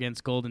quarter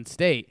against Golden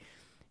State.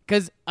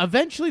 Because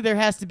eventually there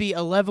has to be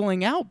a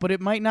leveling out, but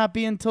it might not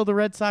be until the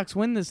Red Sox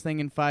win this thing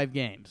in 5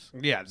 games.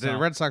 Yeah, the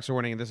Red Sox are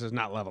winning, and this is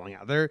not leveling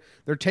out. They're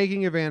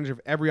taking advantage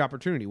of every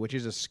opportunity, which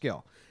is a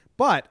skill.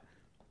 But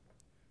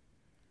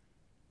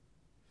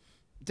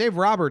Dave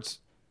Roberts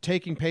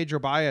taking Pedro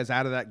Baez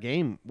out of that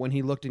game when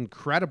he looked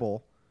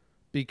incredible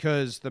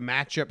because the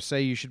matchups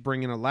say you should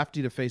bring in a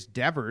lefty to face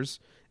Devers,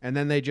 and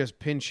then they just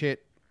pinch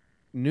hit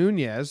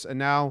Nunez, and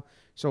now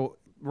so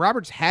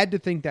Roberts had to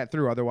think that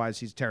through, otherwise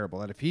he's terrible.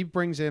 That if he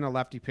brings in a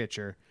lefty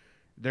pitcher,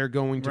 they're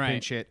going to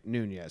pinch hit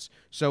Nunez.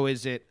 So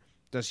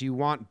does he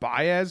want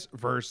Baez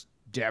versus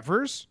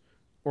Devers,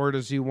 or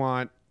does he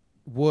want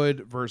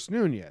Wood versus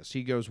Nunez?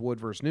 He goes Wood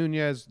versus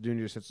Nunez.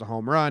 Nunez hits the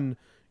home run.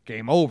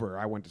 Game over.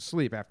 I went to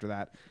sleep after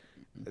that.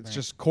 It's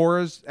just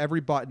Cora's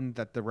every button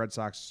that the Red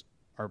Sox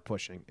are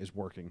pushing is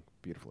working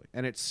beautifully,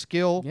 and it's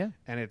skill,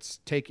 and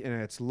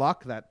it's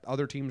luck that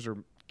other teams are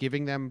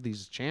giving them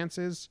these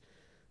chances.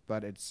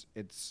 But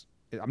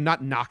I'm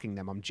not knocking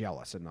them. I'm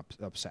jealous and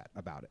upset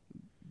about it.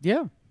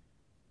 Yeah.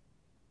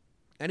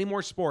 Any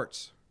more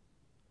sports?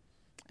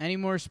 Quick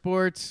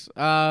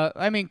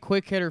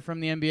hitter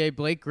from the NBA.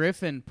 Blake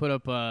Griffin put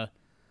up a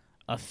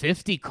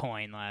 50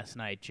 coin last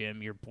night,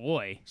 Jim, your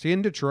boy. Is he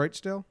in Detroit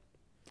still?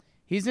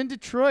 He's in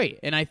Detroit.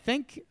 And I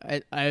think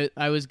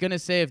I was going to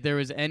say if there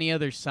was any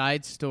other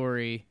side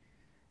story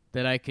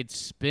that I could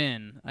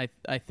spin,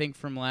 I think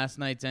from last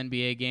night's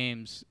NBA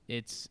games,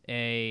 it's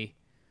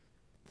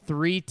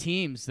 3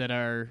 teams that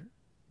are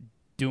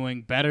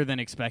doing better than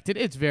expected.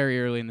 It's very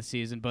early in the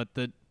season, but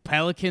the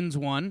Pelicans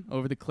won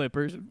over the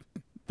Clippers.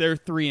 They're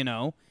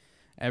 3-0.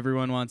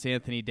 Everyone wants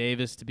Anthony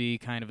Davis to be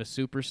kind of a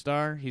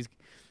superstar.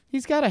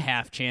 He's got a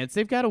half chance.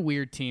 They've got a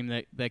weird team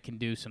that can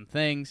do some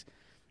things.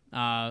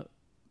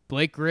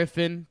 Blake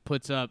Griffin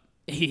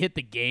he hit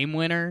the game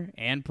winner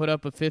and put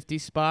up a 50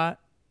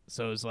 spot.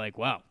 So it was like,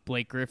 wow,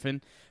 Blake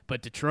Griffin.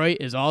 But Detroit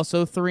is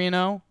also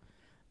 3-0.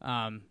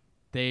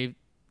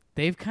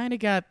 They've kind of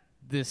got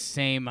this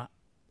same,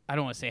 I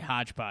don't want to say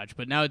hodgepodge,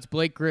 but now it's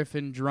Blake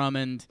Griffin,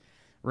 Drummond,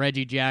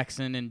 Reggie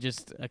Jackson, and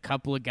just a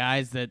couple of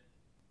guys that,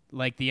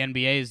 like the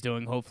NBA is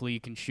doing, hopefully you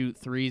can shoot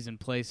threes and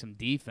play some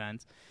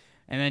defense.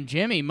 And then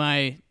Jimmy,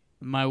 my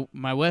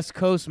West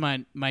Coast,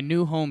 my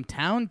new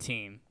hometown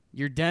team,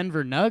 your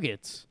Denver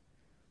Nuggets,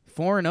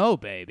 4-0,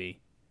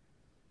 baby.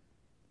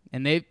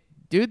 And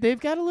they've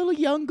got a little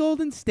young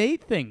Golden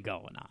State thing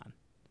going on.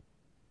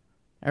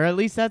 Or at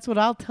least that's what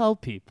I'll tell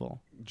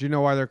people. Do you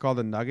know why they're called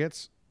the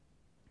Nuggets?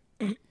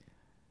 We're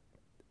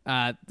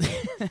going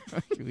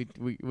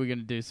to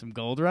do some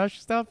Gold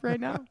Rush stuff right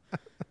now?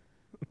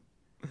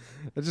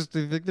 Do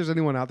you think there's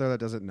anyone out there that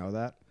doesn't know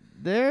that?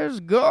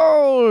 There's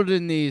gold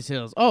in these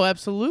hills. Oh,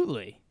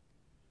 absolutely.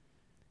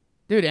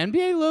 Dude,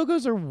 NBA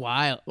logos are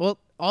wild. Well,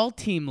 all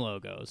team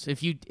logos.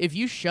 If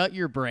you shut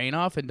your brain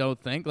off and don't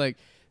think, like,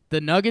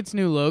 the Nuggets'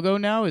 new logo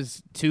now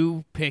is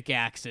 2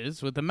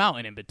 pickaxes with a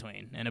mountain in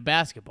between and a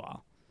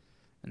basketball.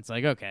 And it's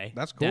like, okay,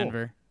 That's cool.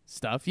 Denver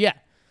stuff. Yeah.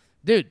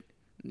 Dude,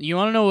 you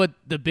want to know what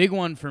the big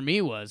one for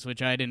me was,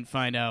 which I didn't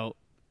find out.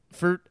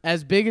 For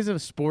as big as a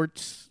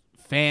sports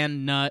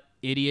fan nut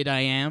idiot I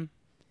am,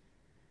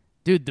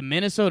 dude, the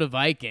Minnesota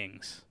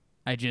Vikings,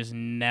 I just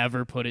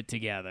never put it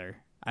together.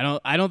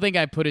 I don't think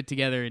I put it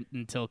together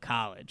until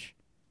college.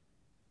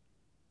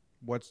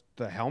 What's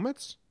the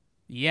helmets?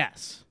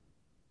 Yes.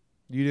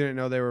 You didn't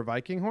know they were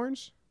Viking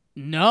horns?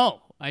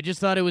 No, I just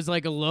thought it was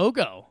like a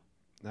logo.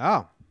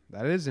 Oh,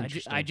 that is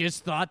interesting. I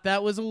just thought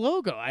that was a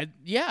logo. I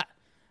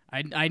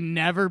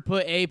never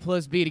put A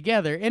plus B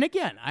together. And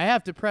again, I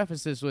have to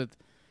preface this with,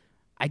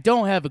 I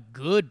don't have a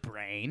good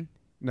brain.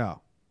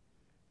 No.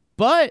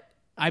 But,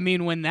 I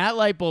mean, when that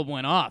light bulb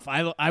went off,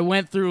 I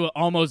went through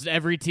almost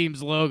every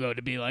team's logo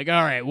to be like,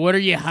 all right, what are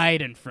you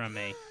hiding from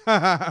me?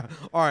 All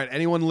right,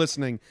 anyone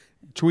listening,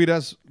 tweet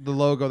us the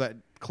logo that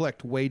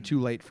clicked way too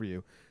late for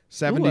you.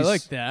 Ooh, I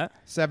like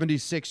that.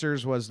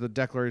 76ers was the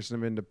Declaration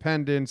of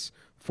Independence.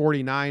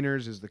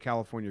 49ers is the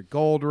California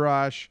Gold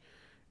Rush.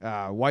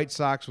 White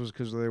Sox was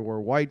because they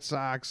were White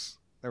Sox.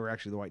 They were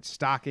actually the White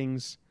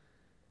Stockings.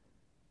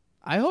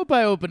 I hope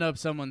I open up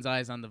someone's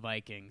eyes on the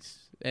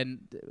Vikings.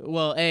 And,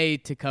 well, A,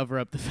 to cover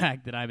up the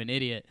fact that I'm an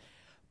idiot.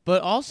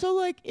 But also,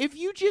 like, if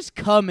you just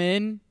come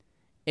in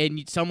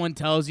and someone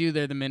tells you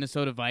they're the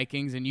Minnesota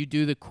Vikings and you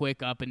do the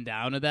quick up and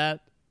down of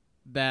that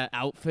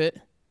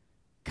outfit,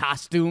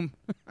 costume,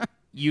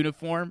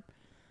 uniform,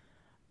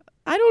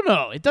 I don't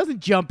know. It doesn't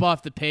jump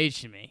off the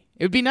page to me.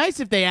 It would be nice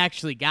if they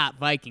actually got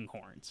Viking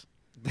horns.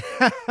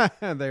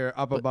 They're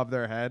up above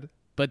their head.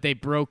 But they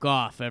broke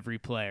off every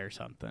play or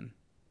something.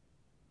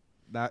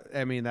 That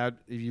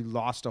if you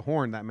lost a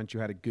horn, that meant you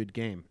had a good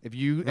game. If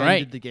you Right.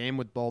 ended the game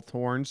with both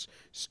horns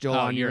still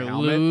on you're your a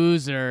helmet,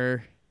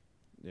 loser.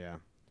 yeah.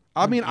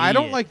 I mean, I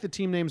don't idiot. like the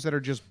team names that are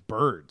just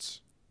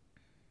birds,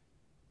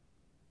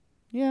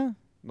 Yeah.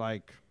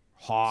 like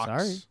Hawks.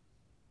 Sorry.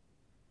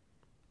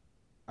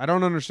 I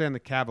don't understand the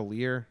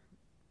Cavalier.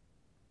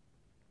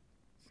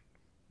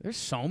 There's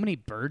so many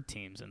bird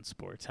teams in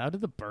sports. How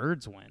did the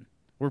birds win?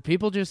 Were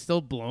people just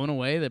still blown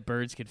away that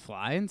birds could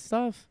fly and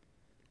stuff?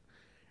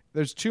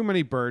 There's too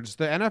many birds.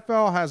 The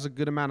NFL has a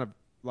good amount of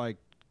like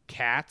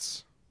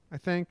cats, I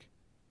think.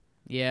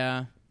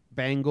 Yeah.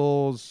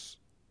 Bengals,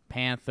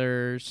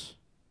 Panthers.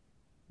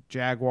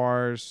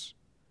 Jaguars,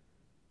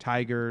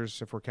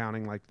 Tigers, if we're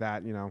counting like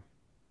that, you know.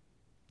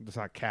 It's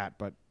not cat,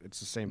 but it's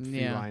the same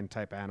Yeah. feline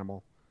type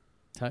animal.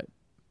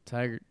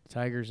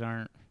 Tigers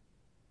aren't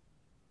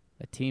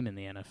a team in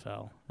the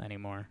NFL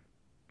anymore.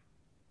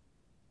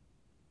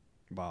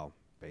 Well,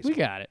 We basically.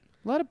 got it.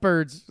 A lot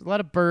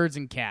of birds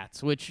and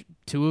cats, which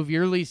 2 of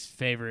your least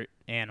favorite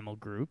animal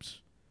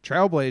groups.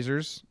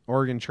 Trailblazers,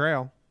 Oregon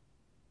Trail.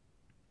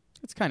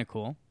 It's kind of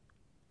cool.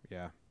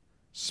 Yeah.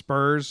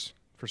 Spurs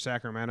for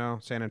Sacramento,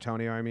 San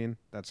Antonio, I mean.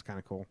 That's kind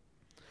of cool.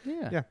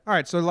 Yeah. Yeah. All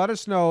right, so let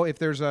us know if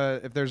there's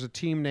a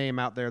team name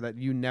out there that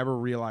you never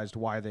realized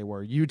why they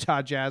were.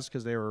 Utah Jazz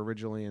because they were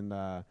originally in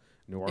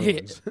New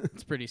Orleans.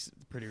 It's pretty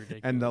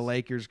ridiculous. And the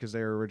Lakers because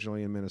they were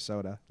originally in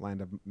Minnesota,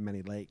 land of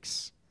many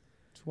lakes.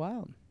 It's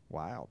wild.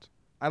 Wild.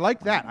 I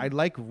like that. I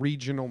like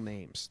regional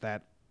names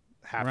that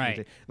have Right.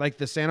 to, like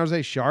the San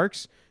Jose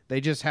Sharks. They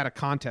just had a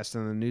contest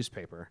in the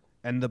newspaper,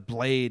 and the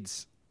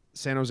Blades,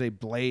 San Jose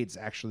Blades,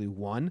 actually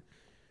won.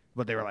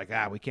 But they were like,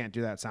 we can't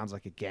do that. It sounds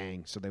like a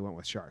gang, so they went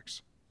with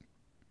Sharks.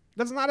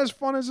 That's not as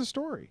fun as a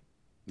story.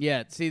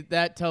 Yeah, see,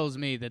 that tells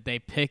me that they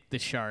picked the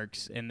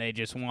Sharks and they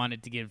just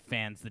wanted to give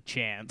fans the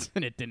chance,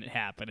 and it didn't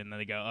happen. And then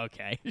they go,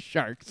 okay,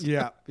 Sharks.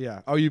 Yeah.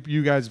 Oh,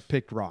 you guys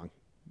picked wrong.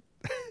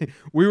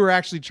 We were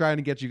actually trying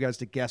to get you guys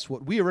to guess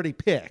what we already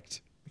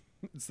picked.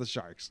 It's the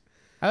Sharks.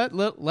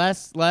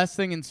 Last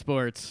thing in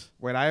sports.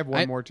 Wait, I have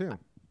one more too.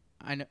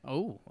 I know.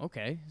 Oh,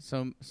 okay.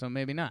 So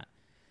maybe not.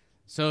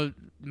 So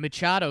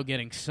Machado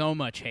getting so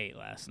much hate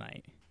last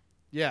night.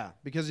 Yeah,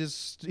 because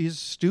he's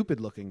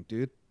stupid looking,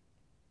 dude.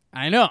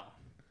 I know.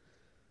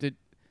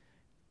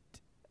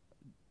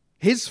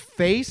 His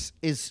face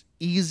is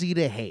easy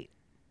to hate.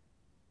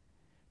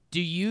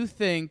 Do you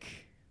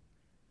think?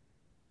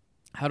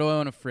 How do I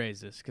want to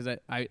phrase this? Because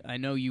I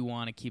know you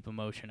want to keep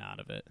emotion out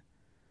of it.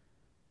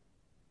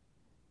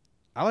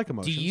 I like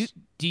emotions.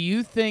 Do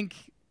you think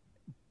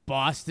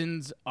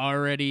Boston's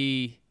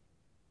already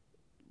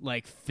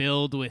like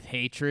filled with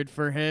hatred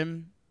for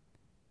him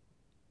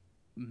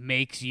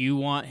makes you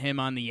want him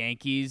on the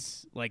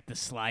Yankees like the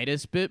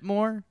slightest bit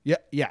more? Yeah.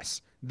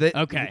 Yes.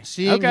 Okay.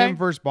 Seeing him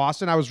versus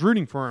Boston, I was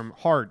rooting for him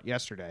hard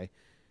yesterday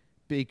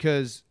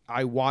because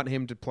I want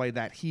him to play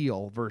that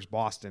heel versus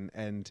Boston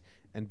and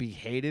be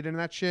hated in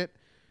that shit.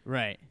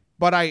 Right.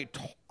 But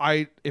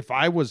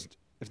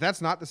if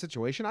that's not the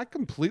situation, I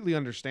completely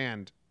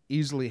understand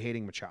easily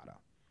hating Machado.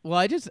 Well,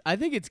 I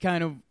think it's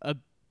kind of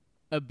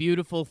a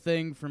beautiful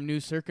thing from New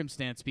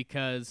Circumstance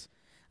because,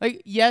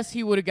 like, yes,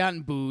 he would have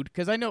gotten booed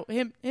because I know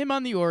him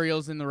on the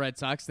Orioles and the Red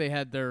Sox, they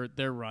had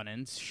their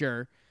run-ins,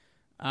 sure.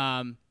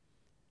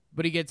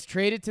 But he gets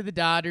traded to the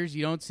Dodgers.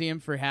 You don't see him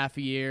for half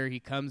a year. He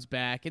comes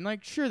back. And,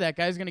 like, sure, that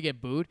guy's going to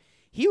get booed.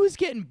 He was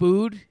getting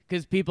booed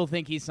because people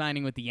think he's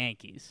signing with the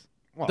Yankees.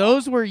 Well,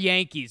 Those were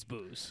Yankees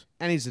boos,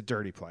 and he's a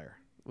dirty player.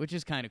 which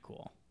is kind of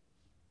cool.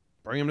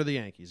 Bring him to the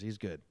Yankees. He's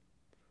good.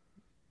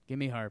 Give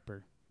me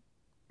Harper.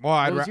 Well,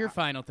 What was your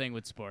final thing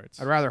with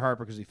sports? I'd rather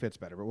Harper because he fits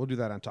better, but we'll do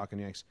that on Talking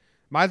Yanks.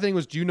 My thing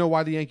was, do you know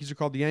why the Yankees are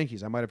called the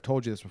Yankees? I might have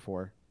told you this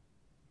before,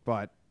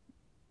 but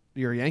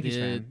you're a Yankees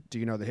fan. Do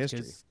you know the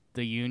history? 'Cause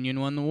the Union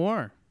won the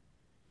war.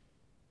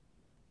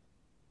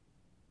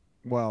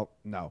 Well,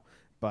 no,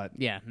 but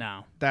Yeah,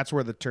 no. that's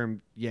where the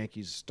term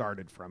Yankees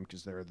started from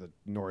because they're the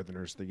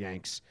Northerners, the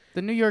Yanks.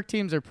 The New York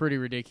teams are pretty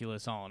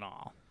ridiculous all in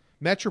all.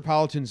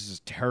 Metropolitans is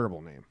a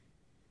terrible name.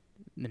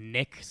 The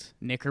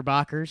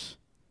Knickerbockers.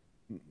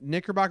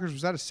 Knickerbockers,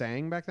 was that a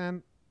saying back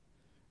then?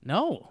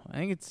 No, I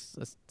think it's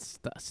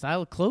a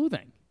style of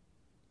clothing.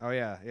 Oh,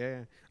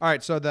 yeah. All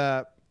right, so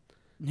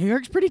New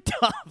York's pretty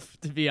tough,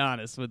 to be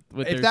honest, with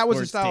if their that was a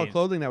sports style of teams.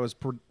 clothing that was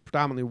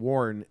predominantly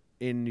worn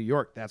in New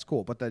York, that's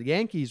cool. But the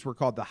Yankees were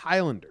called the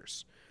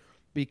Highlanders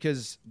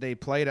because they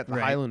played at the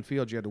Right. Highland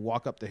Field. You had to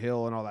walk up the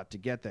hill and all that to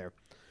get there.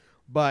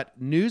 But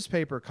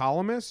newspaper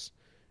columnists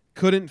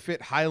couldn't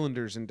fit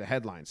Highlanders into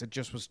headlines. It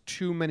just was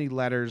too many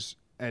letters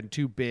and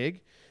too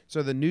big.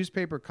 So the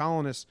newspaper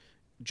columnists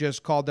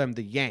just called them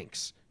the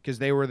Yanks because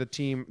they were the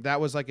team. That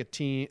was like a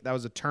team. That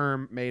was a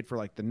term made for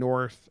like the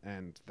North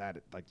and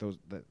that like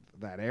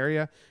that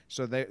area.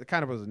 So they it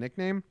kind of was a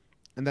nickname.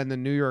 And then the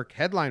New York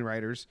headline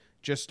writers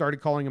just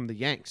started calling them the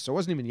Yanks. So it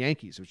wasn't even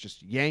Yankees. It was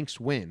just Yanks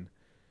win.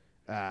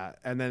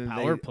 And then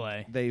Power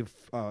play. They've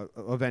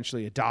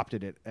eventually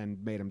adopted it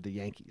and made them the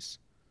Yankees.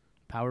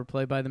 Power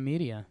play by the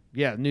media.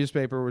 Yeah, the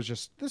newspaper was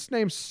just, this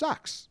name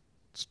sucks.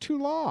 It's too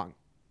long.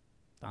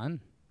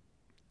 Fun.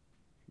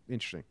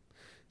 Interesting.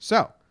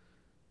 So,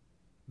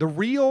 the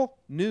real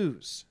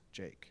news,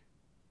 Jake.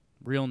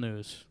 Real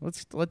news.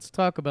 Let's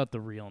talk about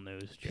the real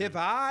news. Jim.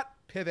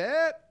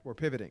 Pivot. We're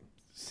pivoting.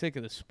 Sick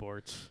of the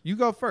sports. You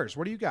go first.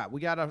 What do you got?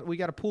 We got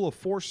a pool of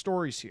 4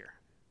 stories here.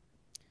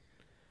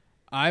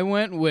 I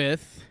went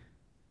with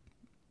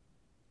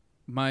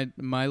my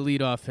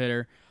leadoff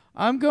hitter.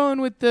 I'm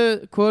going with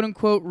the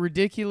quote-unquote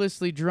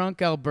ridiculously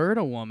drunk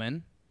Alberta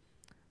woman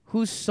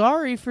who's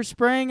sorry for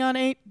spraying on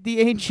the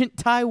ancient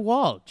Thai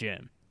wall,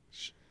 Jim.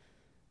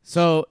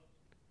 So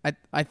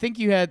I think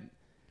you had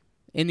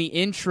in the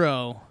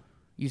intro,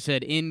 you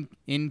said in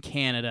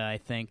Canada, I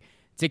think.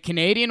 It's a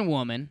Canadian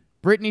woman,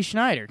 Brittany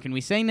Schneider. Can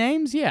we say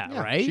names? Yeah,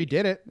 right? She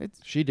did it.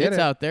 It's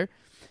out there.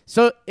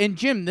 So, and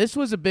Jim, this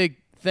was a big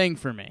thing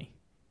for me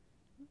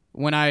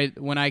when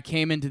I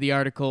came into the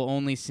article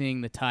only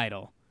seeing the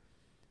title.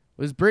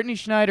 Was Brittany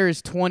Schneider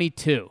is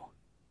 22.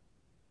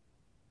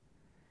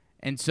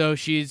 And so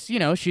she's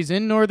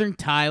in northern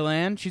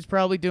Thailand. She's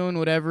probably doing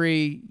what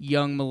every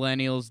young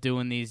millennial's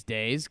doing these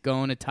days,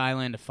 going to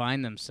Thailand to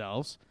find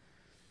themselves.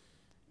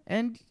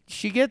 And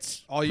she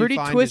gets All you pretty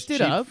find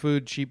twisted is cheap up.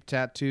 food, cheap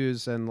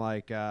tattoos, and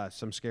like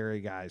some scary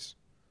guys.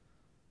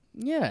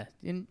 Yeah,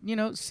 and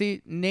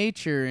see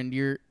nature, and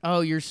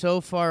you're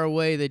so far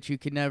away that you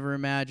could never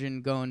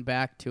imagine going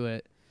back to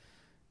it,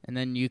 and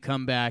then you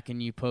come back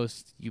and you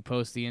post the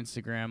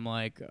Instagram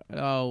like,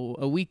 oh,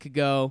 a week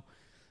ago,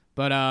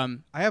 but I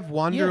have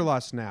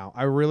wanderlust now.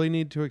 I really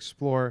need to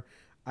explore.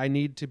 I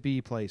need to be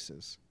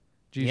places.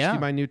 Do you Yeah. see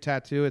my new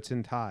tattoo? It's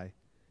in Thai.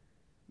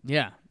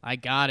 yeah, I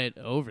got it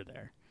over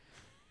there.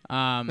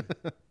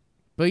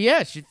 But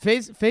yeah, she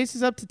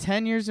faces up to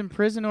 10 years in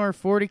prison or a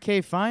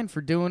 $40,000 fine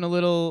for doing a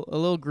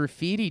little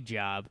graffiti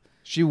job.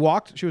 She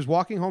was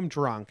walking home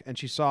drunk, and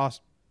she saw a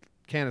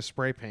can of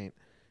spray paint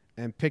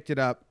and picked it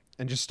up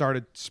and just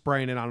started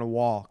spraying it on a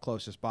wall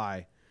closest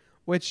by,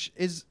 which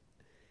is,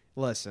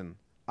 listen,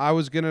 I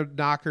was going to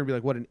knock her and be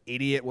like, what an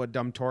idiot, what a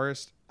dumb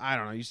tourist. I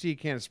don't know. You see a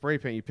can of spray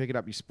paint, you pick it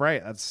up, you spray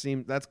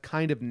it. That's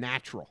kind of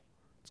natural.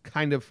 It's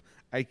kind of,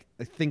 I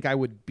think I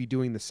would be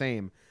doing the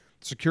same.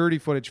 Security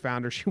footage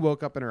found her. She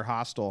woke up in her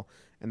hostel,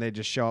 and they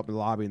just show up in the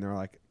lobby, and they're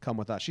like, come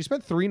with us. She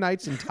spent 3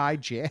 nights in Thai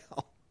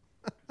jail.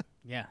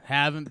 Yeah,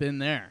 haven't been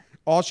there.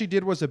 All she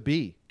did was a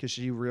B because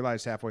she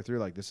realized halfway through,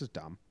 like, this is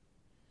dumb.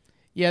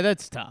 Yeah,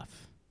 that's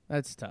tough.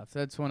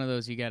 That's one of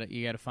those you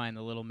gotta find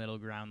the little middle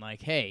ground.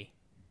 Like, hey,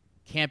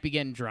 can't be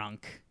getting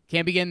drunk,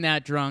 can't be getting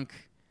that drunk,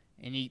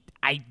 and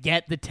I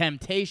get the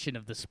temptation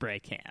of the spray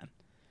can,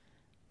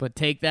 but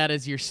take that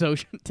as your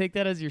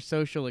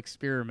social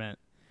experiment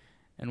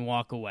and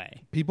walk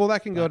away. People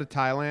that can go to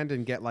Thailand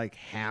and get, like,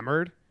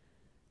 hammered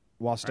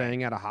while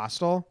staying at a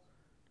hostel,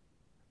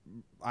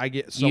 I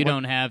get so You much,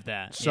 don't have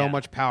that. so Yeah.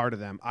 much power to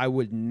them. I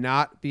would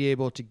not be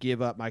able to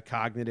give up my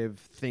cognitive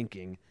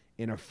thinking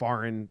in a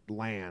foreign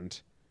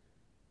land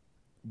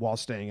while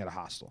staying at a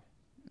hostel.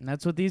 And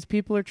that's what these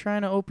people are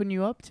trying to open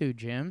you up to,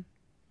 Jim.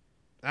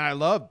 And I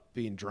love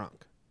being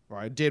drunk. Or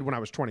I did when I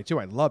was 22.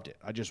 I loved it.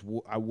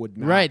 I would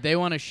not. Right. They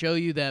want to show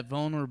you that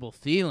vulnerable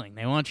feeling.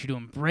 They want you to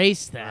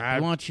embrace that. I've-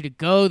 They want you to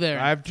go there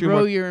I have and too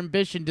throw much- your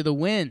ambition to the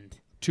wind.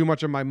 Too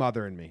much of my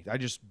mother in me.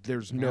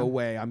 There's no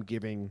way I'm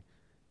giving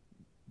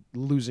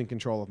losing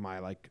control of my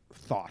like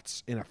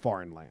thoughts in a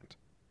foreign land.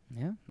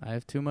 Yeah, I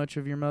have too much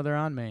of your mother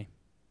on me.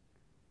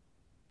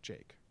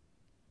 Jake,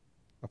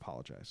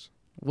 apologize.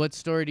 What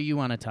story do you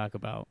want to talk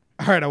about?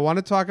 All right, I want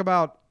to talk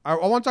about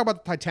the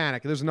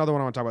Titanic. There's another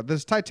one I want to talk about. This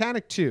is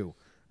Titanic 2.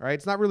 All right,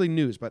 it's not really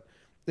news, but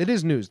it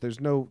is news. There's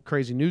no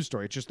crazy news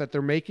story. It's just that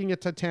they're making a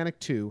Titanic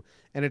 2,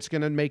 and it's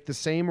going to make the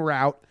same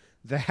route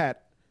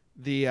that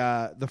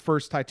the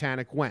first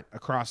Titanic went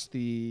across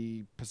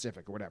the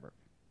Pacific or whatever.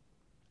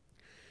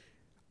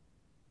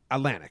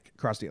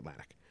 Across the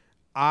Atlantic.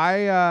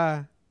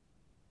 I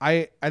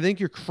think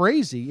you're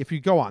crazy if you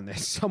go on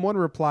this. Someone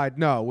replied,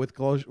 no, with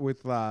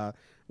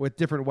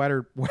different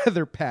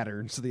weather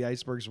patterns, the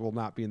icebergs will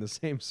not be in the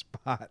same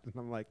spot. And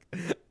I'm like,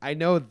 I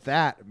know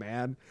that,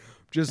 man.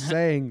 Just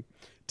saying,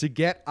 to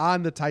get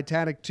on the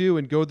Titanic 2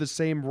 and go the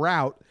same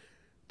route,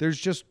 there's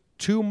just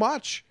too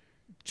much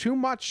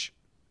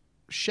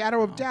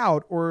shadow of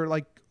doubt or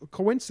like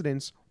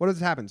coincidence. What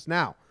happens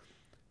now?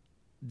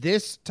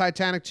 This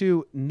Titanic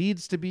 2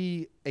 needs to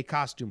be a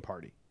costume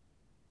party.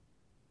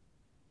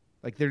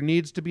 Like there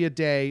needs to be a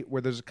day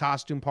where there's a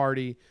costume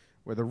party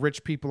where the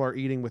rich people are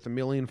eating with a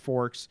million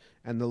forks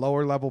and the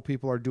lower level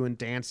people are doing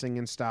dancing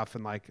and stuff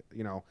and like,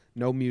 you know,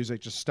 no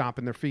music, just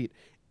stomping their feet.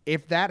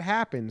 If that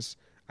happens,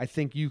 I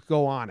think you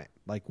go on it.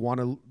 Like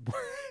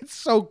it's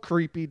so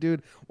creepy,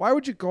 dude. Why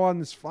would you go on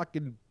this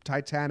fucking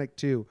Titanic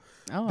 2?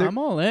 Oh, I'm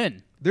all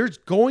in. There's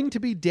going to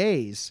be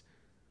days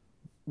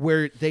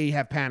where they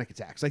have panic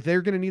attacks. Like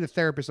they're going to need a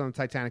therapist on the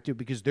Titanic 2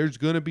 because there's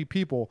going to be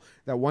people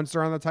that once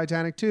they're on the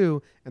Titanic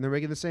 2 and they're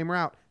making the same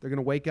route, they're going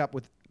to wake up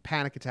with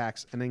panic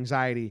attacks and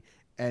anxiety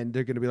and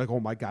they're going to be like, oh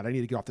my God, I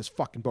need to get off this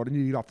fucking boat. I need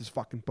to get off this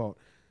fucking boat.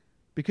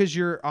 Because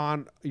you're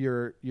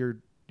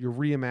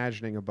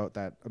reimagining about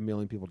that a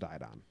million people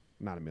died on.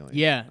 Not a million.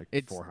 Yeah,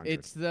 like 400.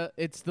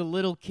 it's the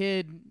little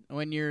kid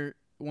when you're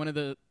one of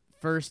the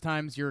first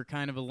times you're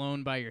kind of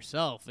alone by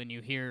yourself and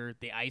you hear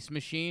the ice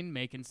machine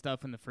making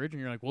stuff in the fridge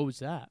and you're like, what was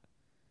that?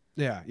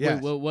 Yeah.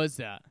 Wait, what was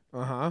that?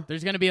 Uh-huh.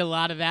 There's going to be a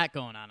lot of that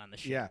going on the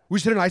show. Yeah. We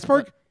just hit an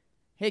iceberg?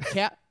 Hey,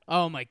 Cat.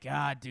 Oh, my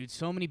God, dude.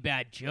 So many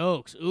bad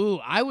jokes. Ooh,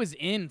 I was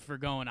in for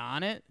going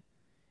on it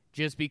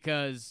just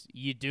because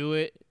you do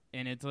it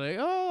and it's like,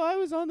 oh, I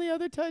was on the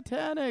other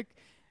Titanic.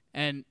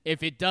 And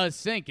if it does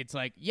sink, it's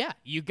like, yeah,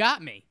 you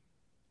got me.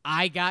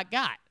 I got.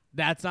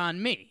 That's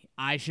on me.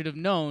 I should have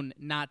known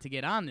not to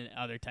get on the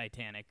other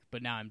Titanic,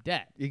 but now I'm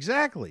dead.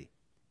 Exactly.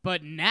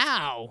 But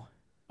now,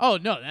 oh,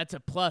 no, that's a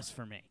plus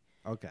for me.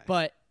 Okay.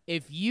 But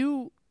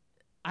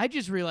I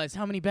just realized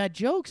how many bad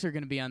jokes are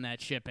going to be on that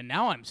ship, and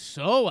now I'm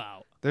so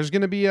out. There's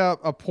going to be a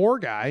poor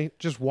guy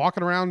just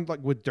walking around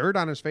like with dirt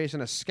on his face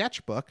in a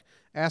sketchbook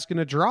asking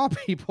to draw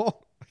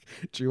people.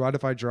 Do you mind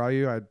if I draw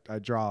you? I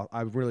draw.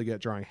 I'm really good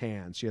at drawing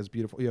hands. You have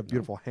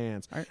beautiful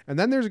hands. Right. And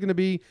then there's going to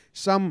be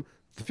some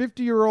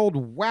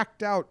 50-year-old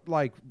whacked out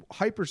like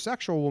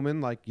hypersexual woman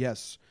like,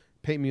 yes,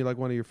 paint me like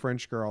one of your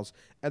French girls.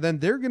 And then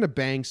they're going to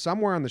bang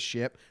somewhere on the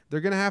ship.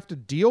 They're going to have to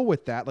deal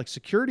with that. Like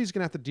security's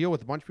going to have to deal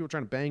with a bunch of people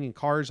trying to bang in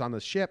cars on the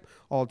ship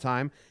all the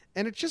time.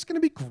 And it's just going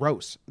to be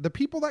gross. The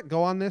people that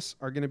go on this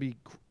are going to be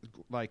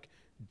like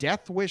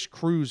Death Wish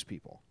cruise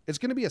people. It's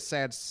going to be a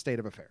sad state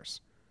of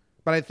affairs.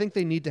 But I think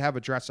they need to have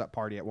a dress-up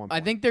party at one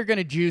point. I think they're going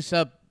to juice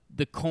up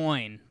the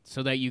coin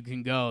so that you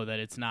can go, that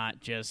it's not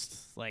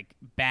just, like,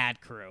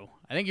 bad crew.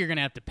 I think you're going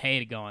to have to pay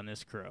to go on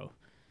this crew.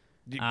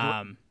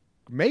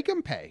 Make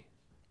them pay.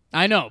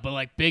 I know, but,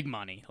 like, big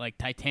money. Like,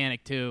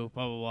 Titanic 2,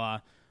 blah, blah,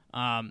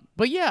 blah.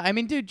 But, yeah, I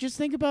mean, dude, just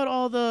think about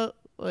all the,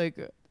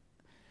 like...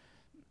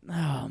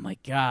 Oh, my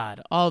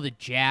God. All the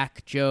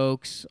Jack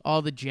jokes.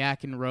 All the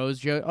Jack and Rose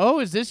jokes.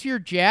 Oh, is this your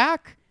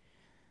Jack?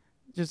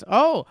 Just,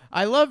 oh,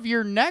 I love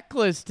your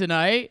necklace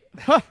tonight.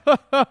 What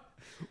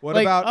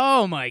about?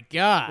 Oh my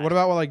God! What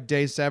about like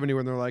day 70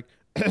 when they're like,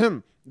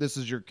 "This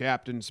is your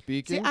captain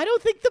speaking"? See, I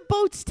don't think the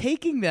boat's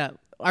taking that.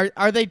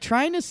 Are they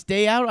trying to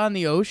stay out on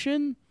the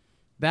ocean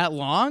that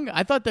long?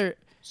 I thought they're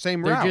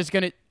route. Just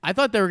gonna. I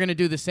thought they were gonna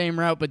do the same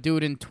route, but do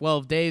it in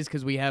 12 days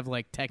because we have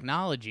like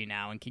technology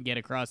now and can get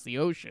across the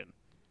ocean.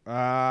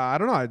 I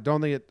don't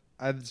know.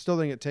 I still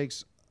think it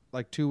takes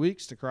like 2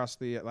 weeks to cross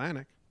the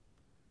Atlantic.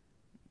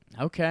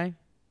 Okay.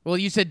 Well,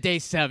 you said day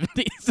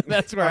 70, so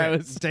that's where I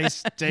was. Day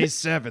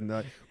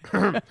 7.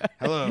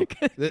 Hello.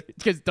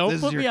 Because don't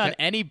put me on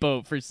any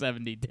boat for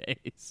 70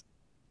 days.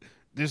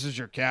 This is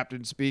your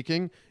captain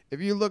speaking.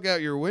 If you look out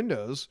your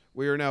windows,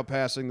 we are now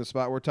passing the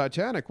spot where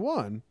Titanic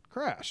 1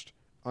 crashed.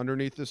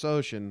 Underneath this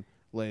ocean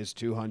lays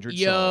 200 souls.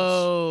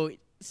 Yo,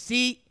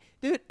 see,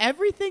 dude,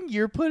 everything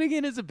you're putting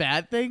in as a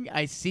bad thing,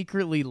 I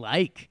secretly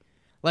like.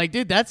 Like,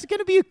 dude, that's going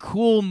to be a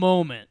cool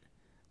moment.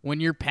 When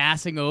you're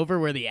passing over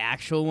where the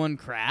actual one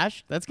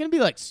crashed, that's going to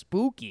be, like,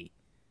 spooky.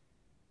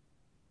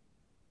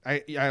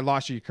 I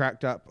lost you. You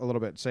cracked up a little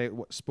bit. Say,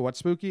 what's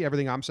spooky?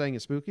 Everything I'm saying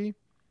is spooky?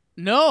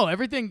 No,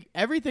 everything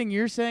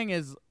you're saying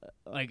is,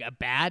 like, a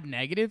bad,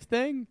 negative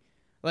thing.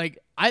 Like,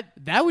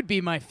 that would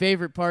be my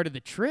favorite part of the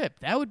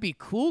trip. That would be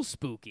cool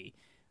spooky.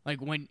 Like,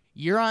 when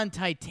you're on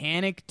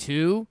Titanic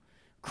 2,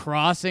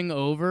 crossing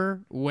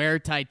over where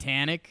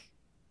Titanic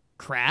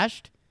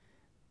crashed,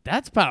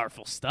 That's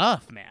powerful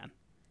stuff, man.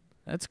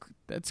 That's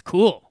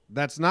cool.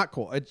 That's not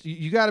cool.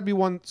 You got to be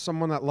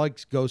someone that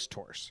likes ghost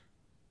tours.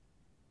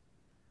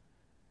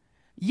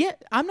 Yeah,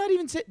 I'm not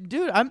even saying,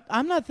 dude.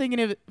 I'm not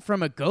thinking of it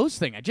from a ghost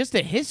thing. Just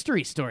a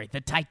history story.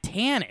 The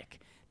Titanic.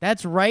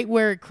 That's right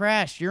where it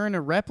crashed. You're in a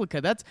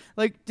replica. That's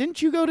like,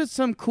 didn't you go to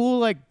some cool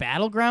like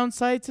battleground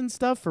sites and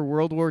stuff for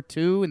World War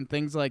II and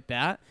things like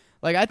that?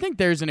 Like, I think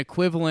there's an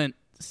equivalent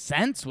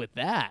sense with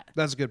that.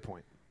 That's a good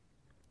point.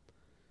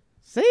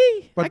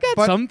 See, I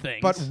got some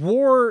things. But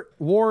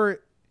war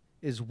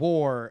is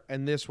war,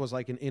 and this was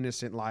like an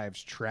innocent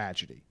lives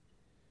tragedy.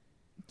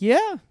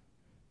 Yeah.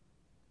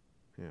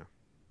 Yeah.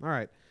 All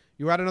right.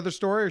 You had another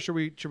story, or should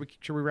we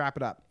wrap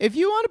it up? If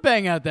you want to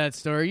bang out that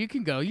story, you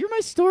can go. You're my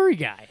story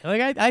guy.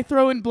 Like I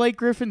throw in Blake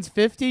Griffin's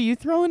 50. You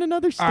throw in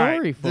another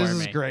story for me. This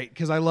is great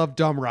because I love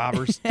dumb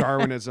robbers,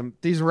 Darwinism.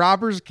 These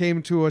robbers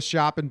came to a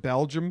shop in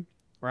Belgium,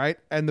 right?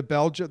 And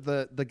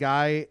the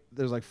guy,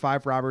 there's like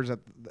 5 robbers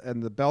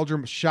and the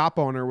Belgium shop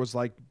owner was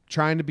like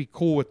trying to be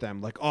cool with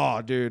them. Like,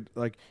 oh, dude,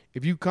 like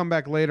if you come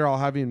back later, I'll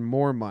have even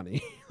more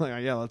money.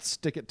 Like, yeah, let's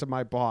stick it to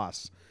my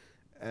boss.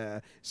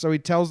 So he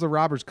tells the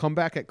robbers, come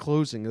back at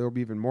closing. There'll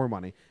be even more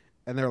money.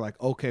 And they're like,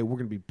 okay, we're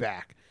going to be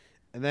back.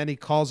 And then he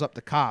calls up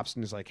the cops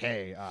and he's like,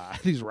 hey,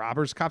 these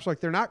robbers, cops are like,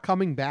 they're not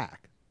coming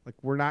back. Like,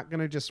 we're not going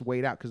to just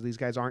wait out because these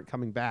guys aren't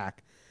coming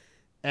back.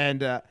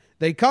 And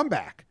they come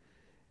back.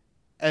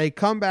 And they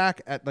come back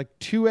at like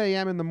 2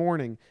 a.m. in the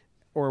morning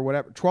or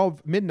whatever,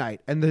 12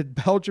 midnight. And the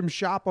Belgium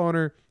shop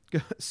owner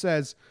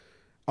says,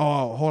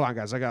 oh, hold on,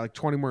 guys. I got like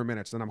 20 more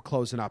minutes. Then I'm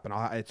closing up. And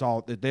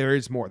there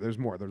is more. There's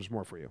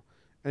more for you.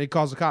 And he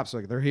calls the cops,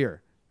 like, they're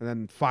here. And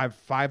then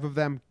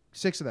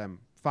 6 of them,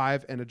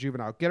 5 and a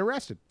juvenile, get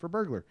arrested for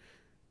burglar.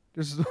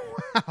 This is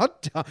how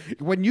dumb.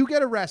 When you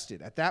get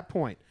arrested at that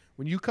point,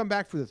 when you come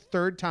back for the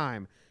 3rd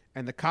time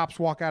and the cops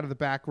walk out of the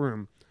back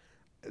room,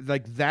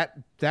 like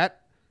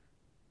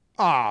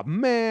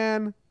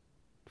man,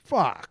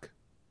 fuck.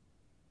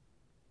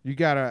 You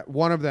gotta,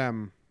 one of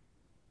them,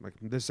 like,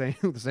 this ain't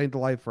the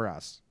life for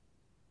us.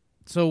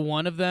 So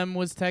one of them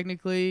was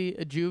technically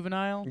a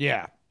juvenile?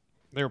 Yeah.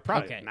 They were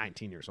probably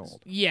 19 years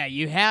old. Yeah,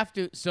 you have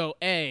to. So,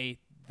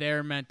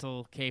 their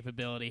mental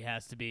capability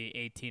has to be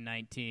 18,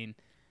 19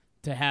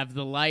 to have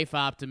the life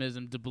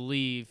optimism to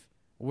believe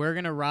we're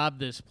going to rob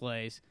this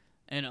place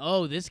and,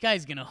 oh, this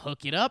guy's going to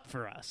hook it up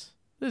for us.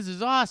 This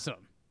is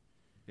awesome.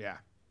 Yeah.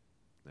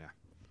 Yeah.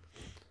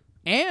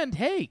 And,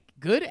 hey,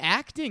 good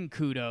acting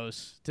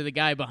kudos to the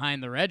guy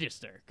behind the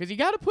register because you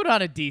got to put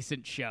on a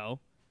decent show.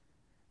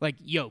 Like,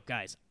 yo,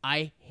 guys,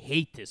 I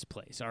hate this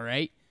place, all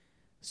right?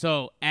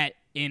 So,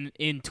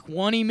 in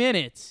 20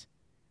 minutes,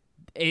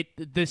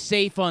 the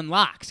safe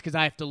unlocks because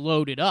I have to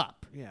load it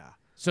up. Yeah.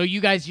 So you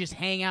guys just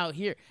hang out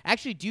here.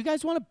 Actually, do you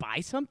guys want to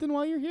buy something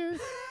while you're here?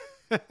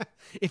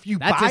 If you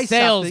buy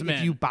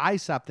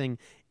something,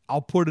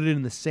 I'll put it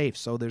in the safe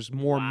so there's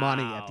more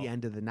money at the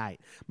end of the night.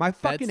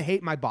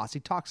 Hate my boss.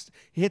 He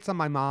hits on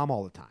my mom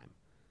all the time.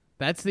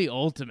 That's the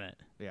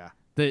ultimate. Yeah.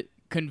 The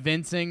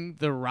convincing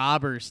the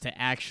robbers to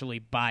actually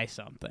buy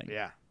something.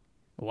 Yeah.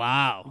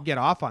 Wow. You get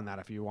off on that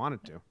if you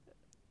wanted to.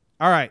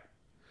 All right.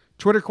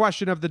 Twitter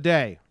question of the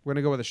day. We're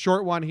going to go with a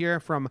short one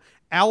here from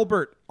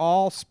Albert,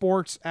 All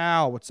Sports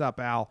Al. What's up,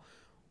 Al?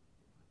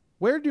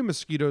 Where do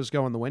mosquitoes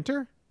go in the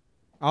winter?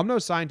 I'm no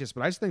scientist,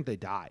 but I just think they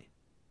die.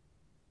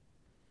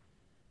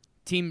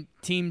 Team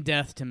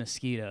death to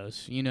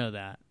mosquitoes. You know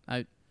that.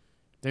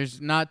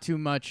 There's not too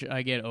much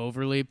I get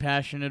overly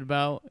passionate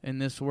about in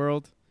this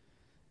world.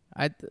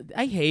 I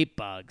hate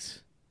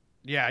bugs.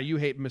 Yeah, you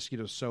hate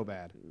mosquitoes so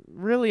bad.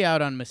 Really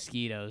out on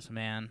mosquitoes,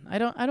 man. I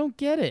don't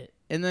get it.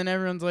 And then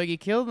everyone's like, you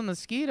kill the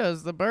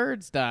mosquitoes, the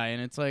birds die.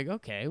 And it's like,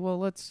 okay,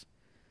 well,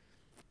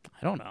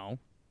 I don't know.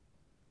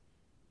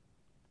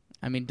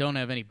 I mean, don't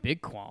have any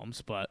big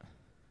qualms, but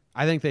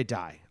I think they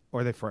die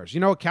or they freeze.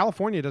 You know,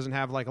 California doesn't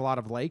have like a lot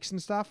of lakes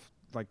and stuff,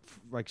 like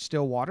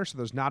still water. So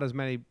there's not as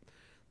many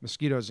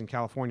mosquitoes in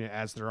California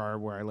as there are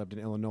where I lived in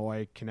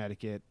Illinois,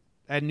 Connecticut.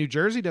 And New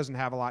Jersey doesn't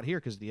have a lot here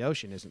because the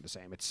ocean isn't the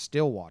same. It's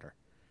still water.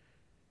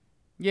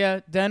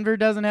 Yeah, Denver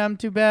doesn't have them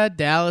too bad.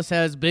 Dallas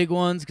has big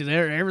ones because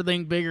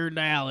everything bigger in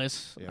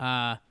Dallas.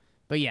 Yeah.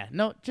 But yeah,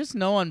 no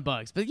on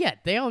bugs. But yeah,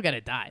 they all got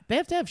to die. They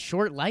have to have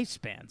short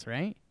lifespans,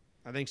 right?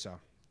 I think so.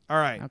 All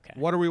right. Okay.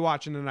 What are we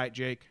watching tonight,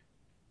 Jake?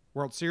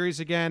 World Series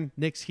again.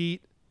 Knicks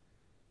Heat.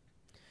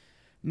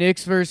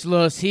 Knicks versus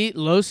Los Heat.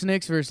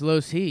 Knicks versus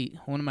Los Heat.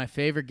 One of my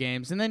favorite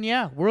games. And then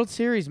yeah, World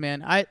Series,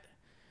 man.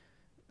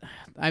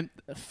 I'm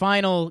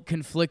final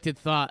conflicted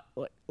thought.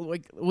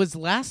 Like, was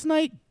last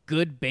night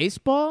good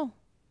baseball?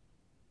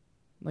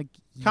 Like,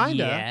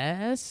 kinda.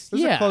 Yes. It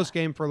was a close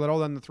game for a little.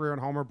 Then the 3-run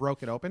homer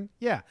broke it open.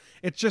 Yeah,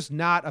 it's just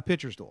not a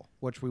pitcher's duel,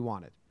 which we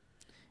wanted.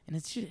 And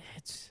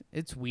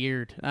it's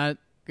weird. Going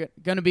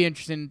to be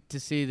interesting to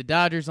see the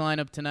Dodgers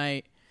lineup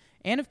tonight.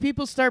 And if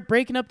people start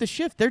breaking up the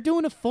shift, they're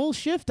doing a full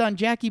shift on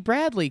Jackie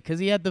Bradley because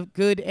he had the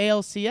good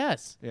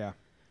ALCS. Yeah,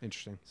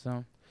 interesting.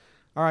 So,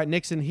 All right,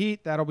 Knicks and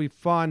Heat. That'll be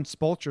fun.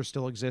 Spolcher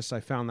still exists. I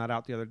found that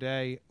out the other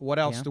day. What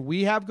else Yeah. do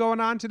we have going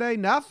on today?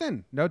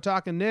 Nothing. No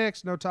talking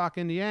Knicks. No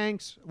talking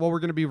Yanks. Well, we're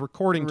going to be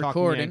recording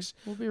Talking Yanks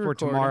We'll be for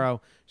recording.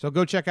 tomorrow. So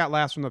go check out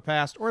Last from the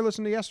Past or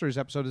listen to yesterday's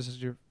episode.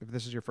 If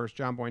this is your first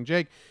John Boy and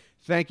Jake.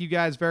 Thank you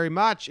guys very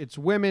much. It's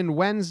Women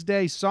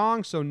Wednesday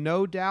song, so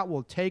no doubt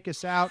will take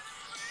us out.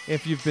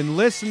 If you've been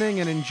listening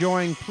and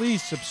enjoying,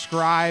 please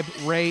subscribe,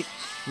 rate,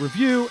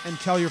 review, and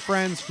tell your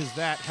friends because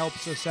that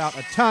helps us out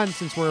a ton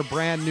since we're a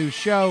brand new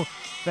show.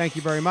 Thank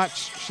you very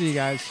much. See you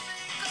guys.